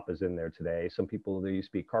Barbershop is in there today. Some people, there used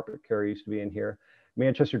to be Carpet Care used to be in here.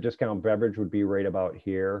 Manchester Discount Beverage would be right about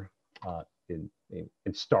here. And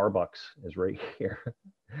Starbucks is right here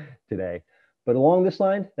today. But along this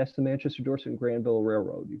line, that's the Manchester, Dorset, and Granville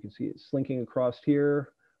Railroad. You can see it slinking across here,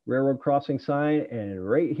 railroad crossing sign, and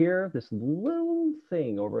right here, this little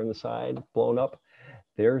thing over on the side blown up,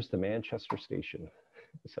 there's the Manchester station.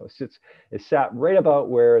 So it sat right about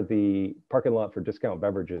where the parking lot for Discount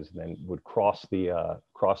Beverages, and then would cross the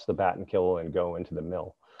Battenkill and go into the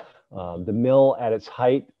mill. The mill at its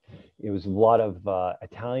height, it was a lot of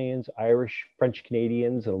Italians, Irish, French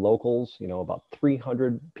Canadians, and locals. About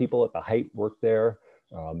 300 people at the height worked there,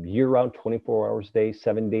 year-round, 24 hours a day,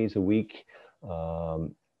 7 days a week.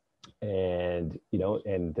 And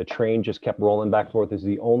the train just kept rolling back and forth. This is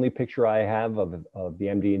the only picture I have of the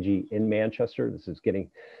MD&G in Manchester. This is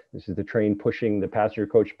the train pushing the passenger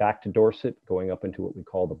coach back to Dorset, going up into what we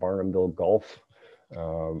call the Barnumville Gulf.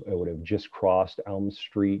 It would have just crossed Elm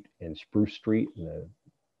Street and Spruce Street, and the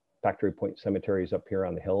Factory Point Cemetery is up here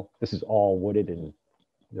on the hill. This is all wooded, and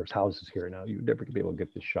there's houses here now. You'd never be able to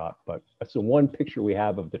get this shot, but that's the one picture we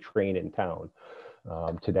have of the train in town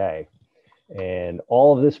today. And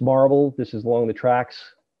all of this marble, this is along the tracks.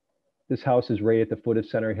 This house is right at the foot of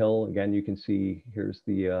Center Hill. Again, you can see here's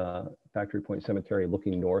the Factory Point Cemetery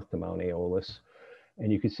looking north to Mount Aeolus.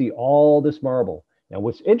 And you can see all this marble. Now,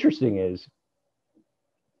 what's interesting is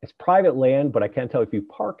it's private land, but I can't tell if you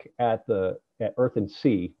park at Earth and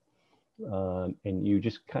Sea and you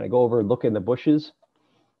just kind of go over and look in the bushes,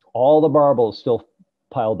 all the marble is still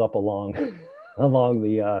piled up along along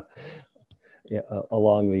the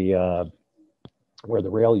where the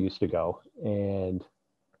rail used to go. And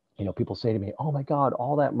people say to me, "Oh my God,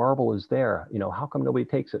 all that marble is there. How come nobody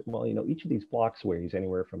takes it?" Well, each of these blocks weighs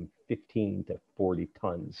anywhere from 15 to 40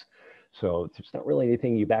 tons. So it's not really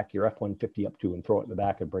anything you back your F-150 up to and throw it in the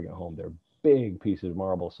back and bring it home. They're big pieces of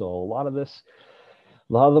marble. So a lot of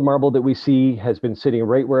the marble that we see has been sitting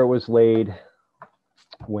right where it was laid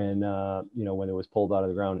when it was pulled out of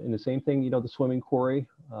the ground. And the same thing, the swimming quarry.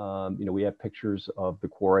 We have pictures of the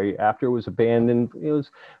quarry after it was abandoned. It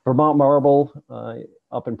was Vermont Marble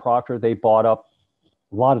up in Proctor. They bought up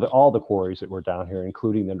all the quarries that were down here,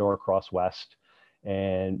 including the Norcross West,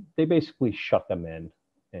 and they basically shut them in.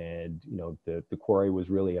 And the quarry was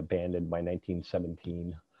really abandoned by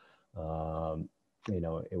 1917.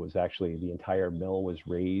 It was actually, the entire mill was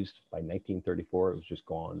razed by 1934. It was just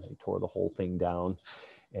gone. They tore the whole thing down.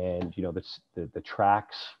 And the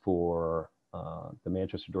tracks for the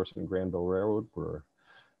Manchester, Dorset, and Granville Railroad were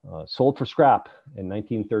sold for scrap in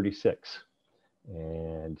 1936.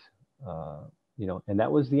 And and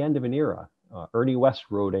that was the end of an era. Ernie West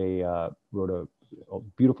wrote a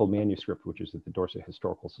beautiful manuscript, which is at the Dorset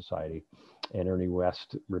Historical Society. And Ernie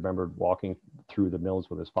West remembered walking through the mills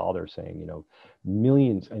with his father, saying,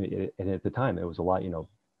 millions, and at the time it was a lot,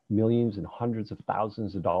 millions and hundreds of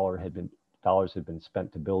thousands of dollars had been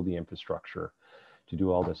spent to build the infrastructure to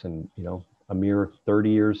do all this. And, a mere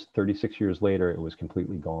 36 years later, it was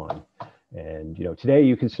completely gone. And, today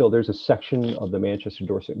you can still, there's a section of the Manchester,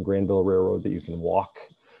 Dorset, and Granville Railroad that you can walk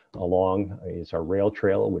along. It's our rail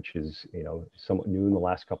trail, which is, somewhat new in the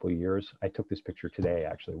last couple of years. I took this picture today,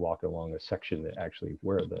 actually walking along a section that actually,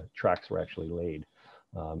 where the tracks were actually laid.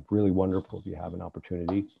 Really wonderful if you have an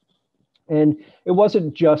opportunity. And it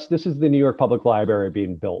wasn't just, this is the New York Public Library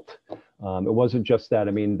being built. It wasn't just that.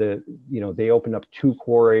 I mean, they opened up 2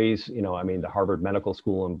 quarries, the Harvard Medical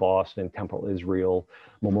School in Boston, Temple Israel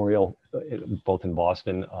Memorial, both in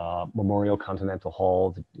Boston, Memorial Continental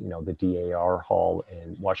Hall, the DAR Hall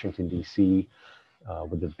in Washington, D.C.,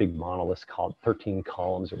 with the big monoliths called 13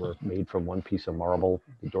 columns that were made from one piece of marble,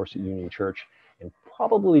 the Dorset Union Church, and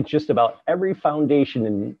probably just about every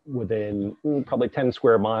foundation within probably 10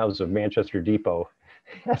 square miles of Manchester Depot.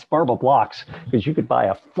 That's marble blocks, because you could buy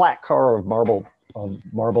a flat car of marble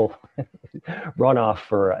runoff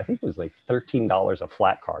for, I think it was like $13 a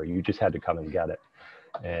flat car. You just had to come and get it.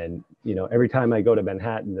 And, every time I go to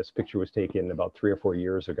Manhattan, this picture was taken about 3 or 4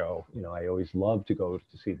 years ago. I always love to go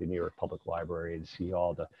to see the New York Public Library and see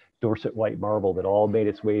all the Dorset white marble that all made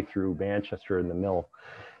its way through Manchester in the mill,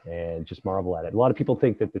 and just marvel at it. A lot of people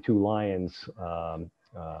think that the 2 lions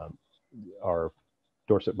are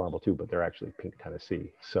Dorset marble too, but they're actually pink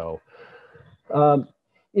Tennessee. So,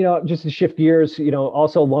 just to shift gears,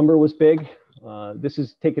 also lumber was big. This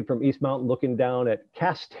is taken from East Mountain, looking down at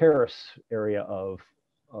Cass Terrace area of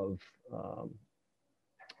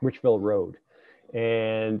Richville Road.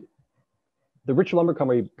 And the Rich Lumber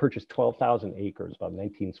Company purchased 12,000 acres, about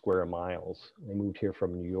 19 square miles. They moved here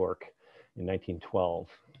from New York in 1912.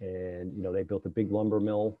 And, they built a big lumber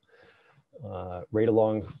mill right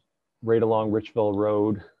along Richville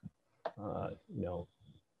Road,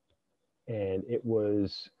 and it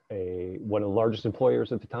was one of the largest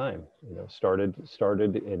employers at the time. Started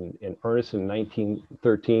in earnest in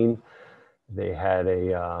 1913. They had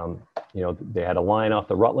they had a line off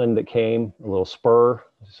the Rutland that came, a little spur,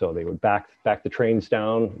 so they would back the trains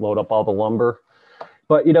down, load up all the lumber.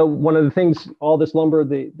 But one of the things, all this lumber,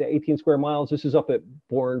 the 18 square miles, this is up at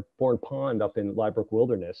Bourne Pond up in Liebrook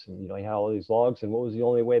Wilderness, and you had all these logs. And what was the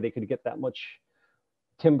only way they could get that much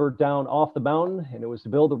timber down off the mountain? And it was to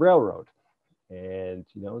build a railroad. And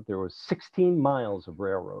there was 16 miles of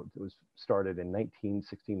railroad that was started in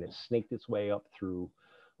 1916 that snaked its way up through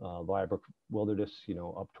Liebrook Wilderness,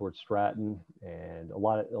 up towards Stratton, and a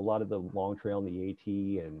lot of the long trail and the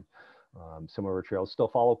AT and some of our trails still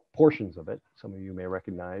follow portions of it. Some of you may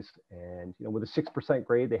recognize. And with a 6%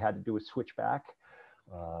 grade, they had to do a switchback.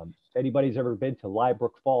 If anybody's ever been to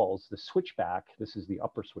Liebrook Falls, the switchback, this is the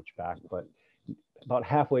upper switchback, but about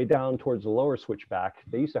halfway down towards the lower switchback,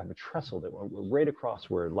 they used to have a trestle that went right across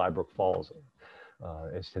where Liebrook Falls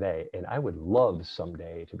is today. And I would love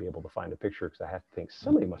someday to be able to find a picture, because I have to think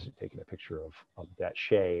somebody must have taken a picture of that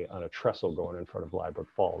shay on a trestle going in front of Liebrook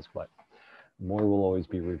Falls, but more will always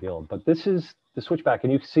be revealed. But this is the switchback,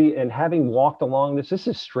 and you can see, and having walked along this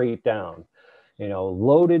is straight down,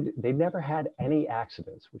 loaded. They never had any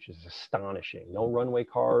accidents, which is astonishing. No runway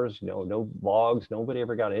cars, no logs, nobody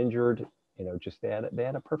ever got injured. Just they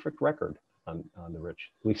had a perfect record on the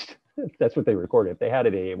Rich. At least that's what they recorded. If they had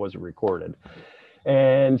it wasn't recorded.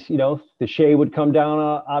 And, you know, the shea would come down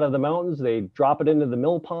out of the mountains, they'd drop it into the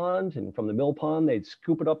mill pond, and from the mill pond, they'd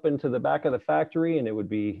scoop it up into the back of the factory, and it would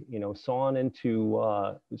be, you know, sawn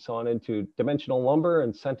into dimensional lumber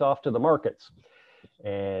and sent off to the markets.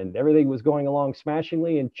 And everything was going along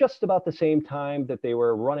smashingly. And just about the same time that they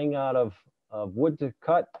were running out of wood to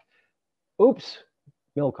cut, oops,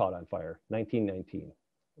 mill caught on fire, 1919.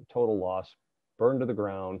 Total loss, burned to the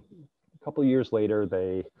ground. A couple of years later,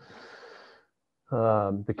 the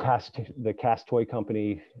cast toy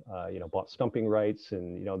company, you know, bought stumping rights,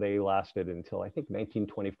 and, you know, they lasted until I think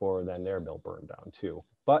 1924. Then their mill burned down too.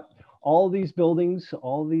 But all these buildings,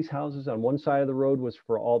 all these houses on one side of the road was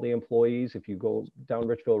for all the employees. If you go down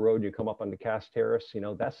Richville Road, you come up onto Cass Terrace, you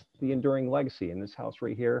know, that's the enduring legacy. And this house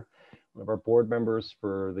right here, one of our board members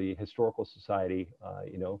for the Historical Society,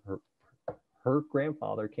 you know, her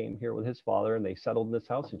grandfather came here with his father, and they settled in this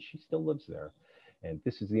house, and she still lives there. And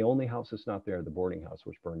this is the only house that's not there, the boarding house,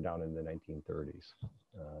 which burned down in the 1930s.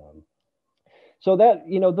 So that,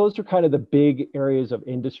 you know, those are kind of the big areas of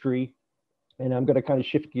industry. And I'm going to kind of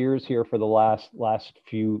shift gears here for the last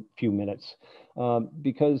few minutes,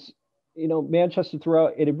 because, you know, Manchester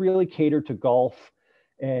throughout, it really catered to golf.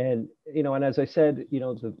 And, you know, and as I said, you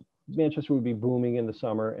know, Manchester would be booming in the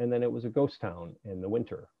summer, and then it was a ghost town in the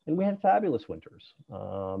winter. And we had fabulous winters.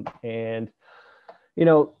 And, you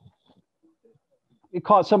know, it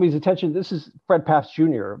caught somebody's attention. This is Fred Pabst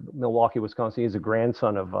Jr. of Milwaukee, Wisconsin. He's a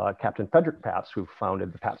grandson of Captain Frederick Pabst, who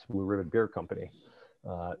founded the Pabst Blue Ribbon Beer Company.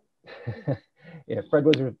 Yeah, Fred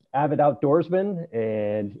was an avid outdoorsman,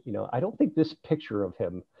 and, you know, I don't think this picture of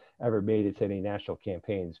him ever made it to any national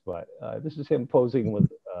campaigns, but this is him posing with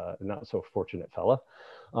a not so fortunate fella.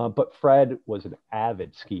 But Fred was an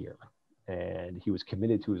avid skier, and he was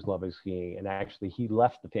committed to his love of skiing. And actually, he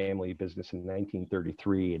left the family business in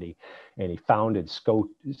 1933, and he founded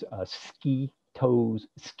Ski Toes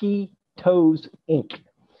Inc.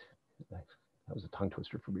 That was a tongue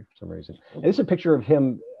twister for me for some reason. And this is a picture of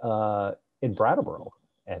him in Brattleboro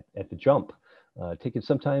at the jump, taken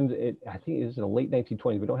sometime, I think it was in the late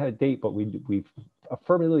 1920s. We don't have a date, but we've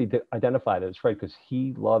affirmatively identified it as Fred because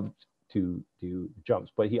he loved to do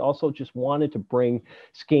jumps, but he also just wanted to bring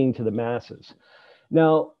skiing to the masses.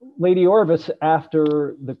 Now, Lady Orvis,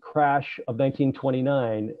 after the crash of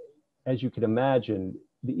 1929, as you can imagine,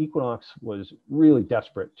 the Equinox was really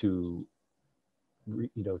desperate to, you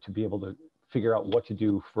know, to be able to figure out what to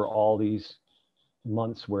do for all these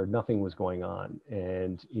months where nothing was going on.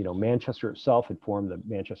 And, you know, Manchester itself had formed the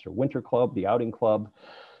Manchester Winter Club, the outing club,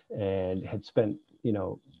 and had spent, you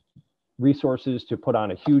know, resources to put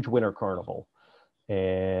on a huge winter carnival.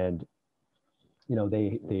 And, you know,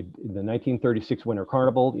 they in the 1936 Winter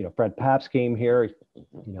Carnival, you know, Fred Pabst came here.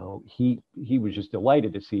 You know, he was just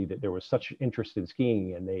delighted to see that there was such interest in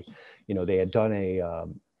skiing. And they, you know, they had done a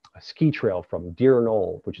ski trail from Deer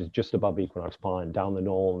Knoll, which is just above Equinox Pond, down the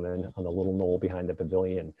knoll, and then on the little knoll behind the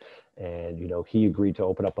pavilion. And, you know, he agreed to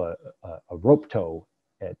open up a rope tow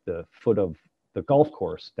at the foot of the golf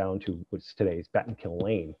course down to what's today's Battenkill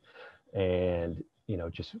Lane. And, you know,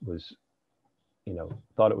 just was, you know,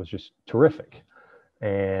 thought it was just terrific.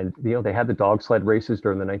 And, you know, they had the dog sled races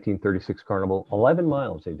during the 1936 carnival, 11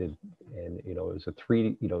 miles they did. And, you know, it was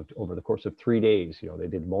over the course of 3 days, you know, they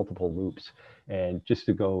did multiple loops. And just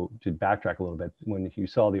to backtrack a little bit, when you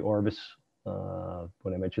saw the Orvis,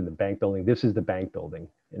 when I mentioned the bank building, this is the bank building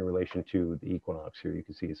in relation to the Equinox. Here you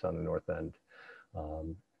can see it's on the north end.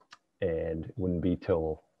 And it wouldn't be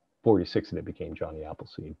till 46 that it became Johnny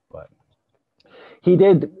Appleseed. But he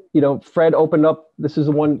did, you know, Fred opened up, this is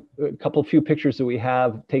a few pictures that we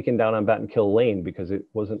have taken down on Battenkill Lane because it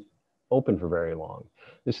wasn't open for very long.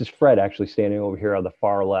 This is Fred actually standing over here on the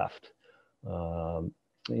far left.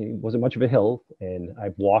 It wasn't much of a hill, and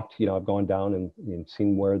I've walked, you know, I've gone down and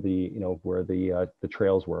seen where the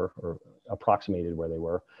trails were, or approximated where they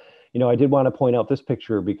were. You know, I did want to point out this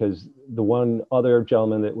picture because the one other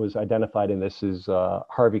gentleman that was identified in this is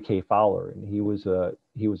Harvey K. Fowler, and he was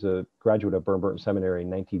a graduate of Burn Seminary in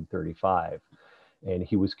 1935, and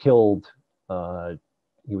he was killed. You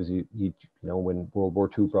know, when World War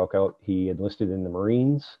II broke out, he enlisted in the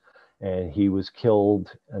Marines, and he was killed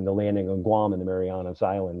in the landing on Guam in the Marianas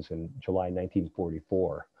Islands in July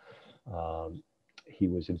 1944. He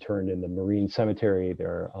was interned in the Marine Cemetery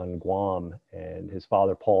there on Guam, and his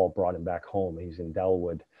father, Paul, brought him back home. He's in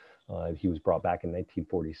Delwood. He was brought back in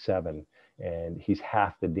 1947, and he's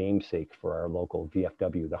half the namesake for our local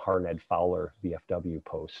VFW, the Harned Fowler VFW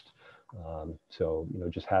post. So, you know,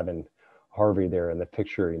 just having Harvey there in the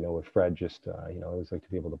picture, you know, with Fred, just, you know, I always like to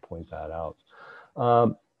be able to point that out.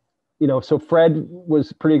 You know, so Fred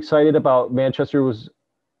was pretty excited about Manchester was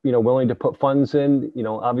willing to put funds in.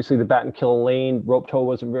 Obviously the Battenkill Lane rope tow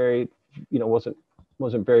wasn't very,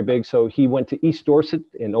 wasn't very big. So he went to East Dorset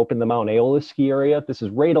and opened the Mount Eola ski area. This is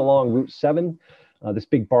right along Route 7. This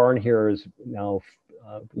big barn here is now,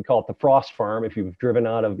 we call it the Frost Farm. If you've driven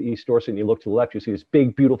out of East Dorset and you look to the left, you see this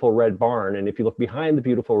big, beautiful red barn. And if you look behind the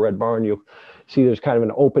beautiful red barn, you'll see there's kind of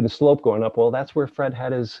an open slope going up. Well, that's where Fred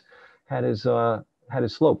had his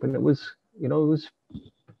slope, and it was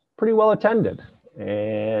pretty well attended.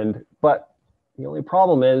 But the only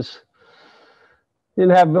problem is he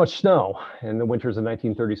didn't have much snow in the winters of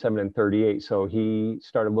 1937 and 38. So he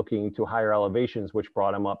started looking to higher elevations, which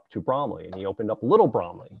brought him up to Bromley, and he opened up Little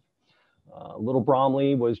Bromley. Little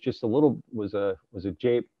Bromley was just was a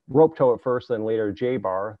J rope tow at first, then later a J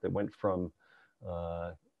bar that went from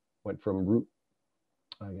route,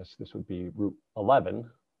 I guess this would be Route 11,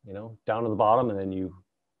 down to the bottom, and then you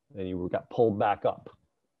got pulled back up.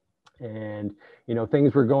 And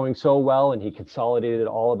things were going so well, and he consolidated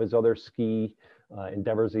all of his other ski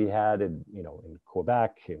endeavors he had in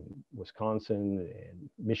Quebec, in Wisconsin, and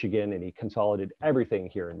Michigan, and he consolidated everything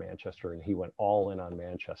here in Manchester, and he went all in on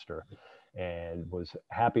Manchester and was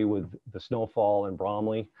happy with the snowfall in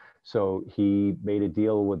Bromley. So he made a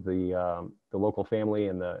deal with the local family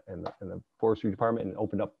and the forestry department and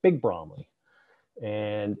opened up Big Bromley.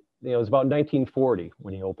 And it was about 1940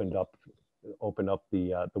 when he opened up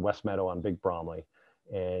the West Meadow on Big Bromley,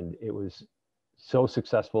 and it was so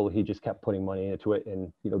successful. He just kept putting money into it.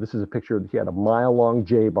 And this is a picture. He had a mile-long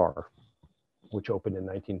J bar, which opened in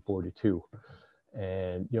 1942.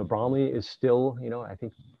 And Bromley is still, I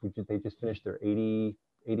think they just finished their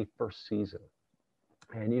 81st season.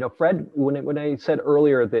 And Fred, when I said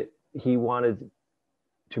earlier that he wanted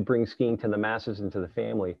to bring skiing to the masses and to the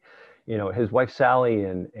family, his wife Sally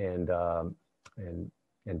and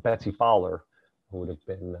Betsy Fowler, who would have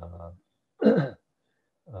been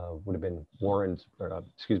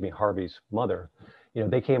Harvey's mother,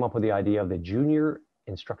 they came up with the idea of the Junior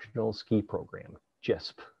Instructional Ski Program,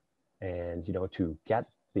 JISP. And, to get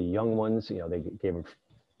the young ones, they gave them,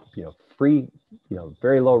 free,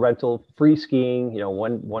 very low rental, free skiing,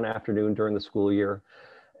 one afternoon during the school year.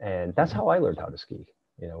 And that's how I learned how to ski,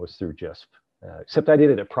 was through JISP. Except I did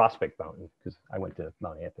it at Prospect Mountain because I went to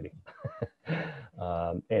Mount Anthony.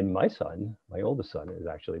 And my oldest son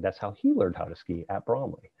that's how he learned how to ski at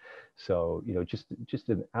Bromley. So, just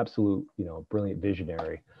an absolute, brilliant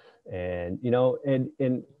visionary. And,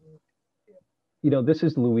 this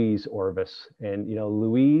is Louise Orvis. And,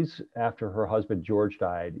 Louise, after her husband George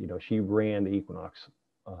died, she ran the Equinox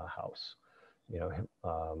house.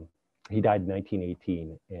 He died in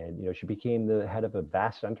 1918, and, she became the head of a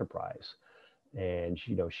vast enterprise. And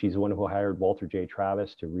she's the one who hired Walter J.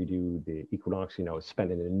 Travis to redo the Equinox, spent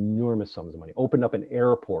an enormous sums of money, opened up an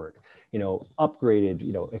airport,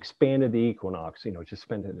 upgraded, expanded the Equinox, just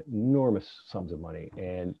spent an enormous sums of money.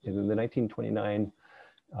 And in the 1929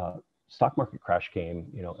 stock market crash came,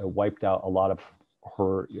 it wiped out a lot of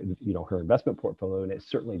her, her investment portfolio, and it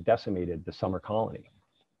certainly decimated the summer colony.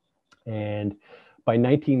 And by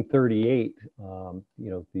 1938,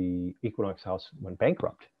 the Equinox house went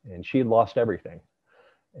bankrupt, and she had lost everything.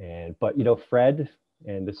 But Fred,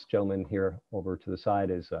 and this gentleman here over to the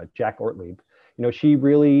side is Jack Ortlieb. She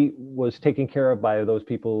really was taken care of by those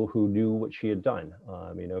people who knew what she had done.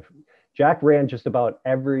 Jack ran just about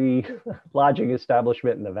every lodging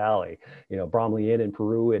establishment in the valley. Bromley Inn in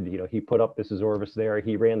Peru, and he put up Mrs. Orvis there.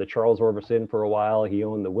 He ran the Charles Orvis Inn for a while. He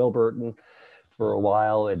owned the Wilburton for a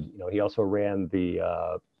while, and he also ran the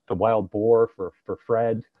Wild Boar for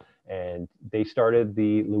Fred, and they started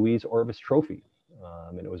the Louise Orvis Trophy,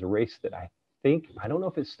 and it was a race that I don't know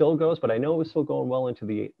if it still goes, but I know it was still going well into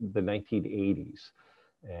the 1980s.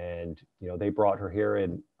 And they brought her here,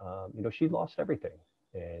 and she lost everything,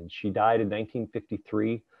 and she died in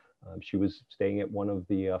 1953. She was staying at one of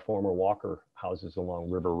the former Walker houses along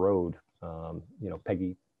River Road.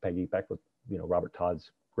 Peggy Beckwith, Robert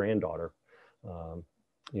Todd's granddaughter,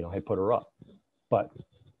 had put her up. But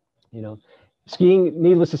skiing,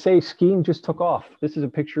 needless to say, skiing just took off. This is a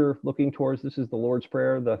picture looking towards, this is the Lord's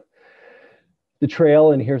Prayer, the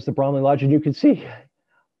trail, and here's the Bromley Lodge, and you can see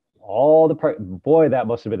all the boy, that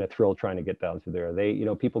must have been a thrill trying to get down through there.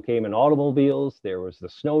 People came in automobiles, there was the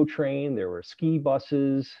snow train, there were ski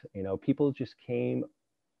buses, people just came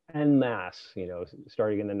en masse,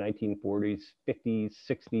 starting in the 1940s, 50s,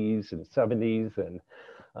 60s, and 70s. And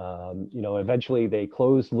eventually they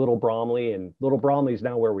closed Little Bromley, and Little Bromley is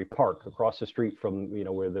now where we park, across the street from,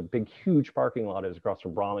 where the big, huge parking lot is across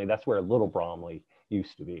from Bromley. That's where Little Bromley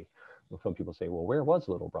used to be. Well, some people say, well, where was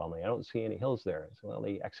Little Bromley? I don't see any hills there. So, well,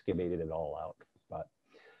 they excavated it all out. But,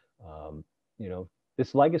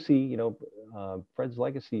 this legacy, you know, Fred's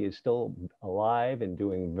legacy is still alive and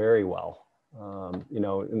doing very well. You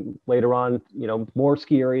know, and later on, you know, more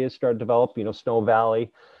ski areas started to develop, you know, Snow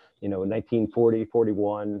Valley, you know, in 1940,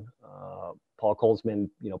 41, Paul Colesman,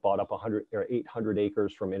 you know, bought up 100 or 800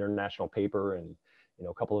 acres from International Paper, and, you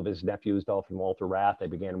know, a couple of his nephews, Dolph and Walter Rath, they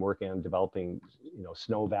began working on developing, you know,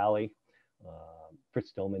 Snow Valley.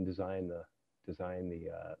 Fritz Dillman designed the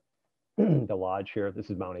the lodge here. This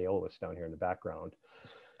is Mount Aeolus down here in the background.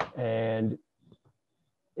 And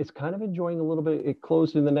it's kind of enjoying a little bit. It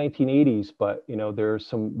closed in the 1980s, but, you know, there's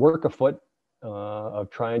some work afoot of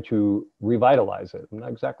trying to revitalize it. I'm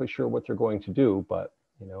not exactly sure what they're going to do, but,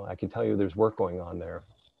 you know, I can tell you there's work going on there.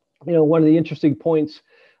 You know, one of the interesting points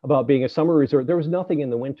about being a summer resort, there was nothing in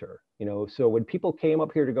the winter, you know, so when people came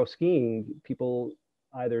up here to go skiing, people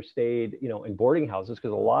either stayed, you know, in boarding houses,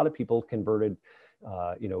 because a lot of people converted,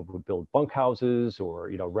 you know, would build bunk houses or,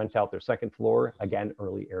 you know, rent out their second floor, again,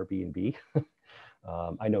 early Airbnb.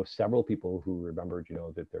 I know several people who remembered, you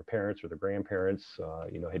know, that their parents or their grandparents,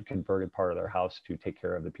 you know, had converted part of their house to take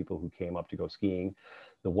care of the people who came up to go skiing.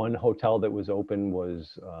 The one hotel that was open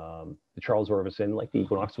was the Charles Orvis Inn. Like, the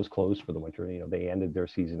Equinox was closed for the winter. You know, they ended their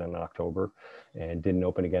season in October and didn't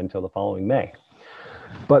open again until the following May.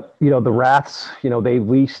 But, you know, the Raths, you know, they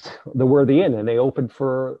leased the Worthy Inn, and they opened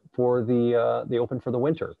for the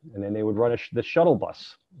winter, and then they would run the shuttle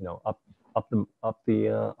bus, you know, up to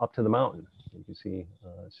the mountain. You can see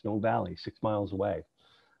Snow Valley, 6 miles away.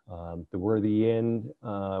 The Worthy Inn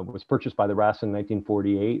was purchased by the Raths in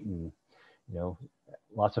 1948, and, you know,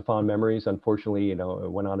 lots of fond memories. Unfortunately, you know,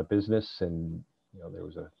 it went out of business, and, you know, there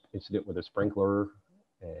was an incident with a sprinkler,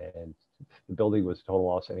 and the building was a total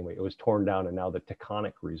loss anyway. It was torn down, and now the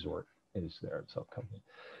Taconic Resort is there. So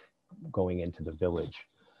going into the village.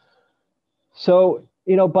 So,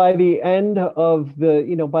 you know, by the end of the,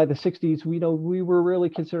 you know, by the 60s, we were really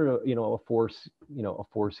considered a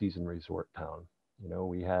four season resort town. You know,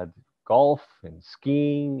 we had golf and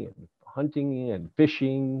skiing and hunting and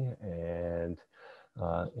fishing, and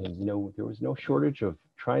you know, there was no shortage of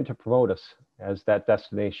trying to promote us as that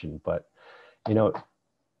destination. But, you know,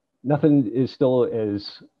 nothing is still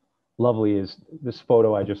as lovely as this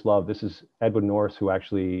photo I just love. This is Edwin Norris, who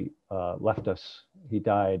actually left us. He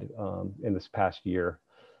died in this past year.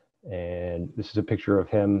 And this is a picture of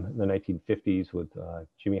him in the 1950s with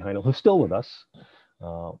Jimmy Heinel, who's still with us,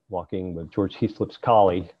 walking with George Heaslip's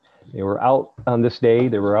collie. They were out on this day,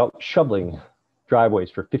 they were out shoveling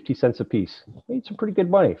driveways for 50 cents a piece. Made some pretty good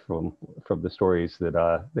money from the stories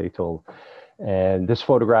that they told. And this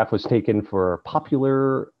photograph was taken for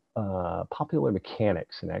Popular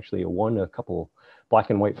Mechanics, and actually it won a couple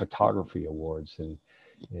black and white photography awards. And,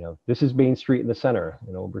 you know, this is Main Street in the center.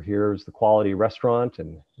 You know, over here is the Quality Restaurant,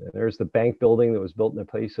 and there's the bank building that was built in the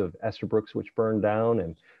place of Esther Brooks, which burned down.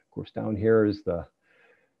 And of course, down here is the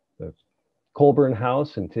Colburn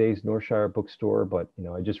House and today's Northshire Bookstore. But, you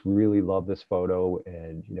know, I just really love this photo.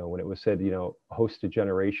 And, you know, when it was said, you know, host of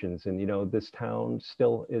generations, and, you know, this town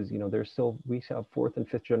still is, you know, we have fourth and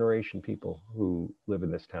fifth generation people who live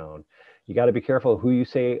in this town. You got to be careful who you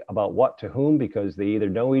say about what to whom, because they either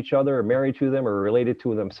know each other or married to them or related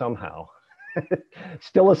to them somehow.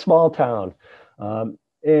 Still a small town.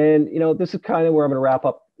 And, you know, this is kind of where I'm going to wrap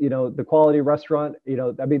up. You know, the Quality Restaurant, you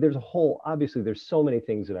know, I mean, obviously there's so many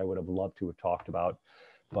things that I would have loved to have talked about,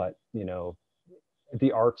 but, you know,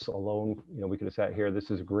 the arts alone, you know, we could have sat here. This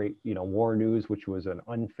is a great, you know, War News, which was an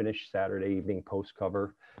unfinished Saturday evening post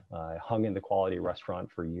cover, hung in the Quality Restaurant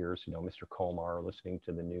for years. You know, Mr. Komar listening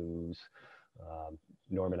to the news.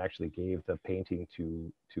 Norman actually gave the painting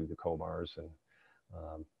to the Komars, and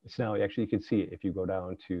it's now, actually, you can see it if you go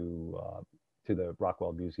down to the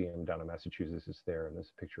Rockwell Museum down in Massachusetts. It's there, and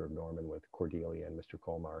there's a picture of Norman with Cordelia and Mr.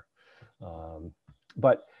 Komar.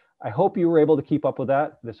 But I hope you were able to keep up with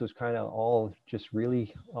that. This was kind of all just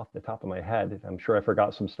really off the top of my head. I'm sure I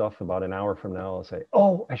forgot some stuff. About an hour from now, I'll say,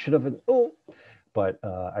 oh, I should have, oh. But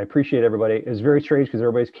I appreciate everybody. It's very strange because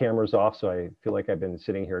everybody's camera's off, so I feel like I've been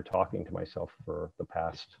sitting here talking to myself for the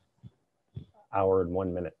past hour and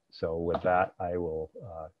 1 minute. So with that, I will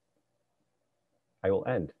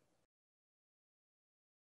end.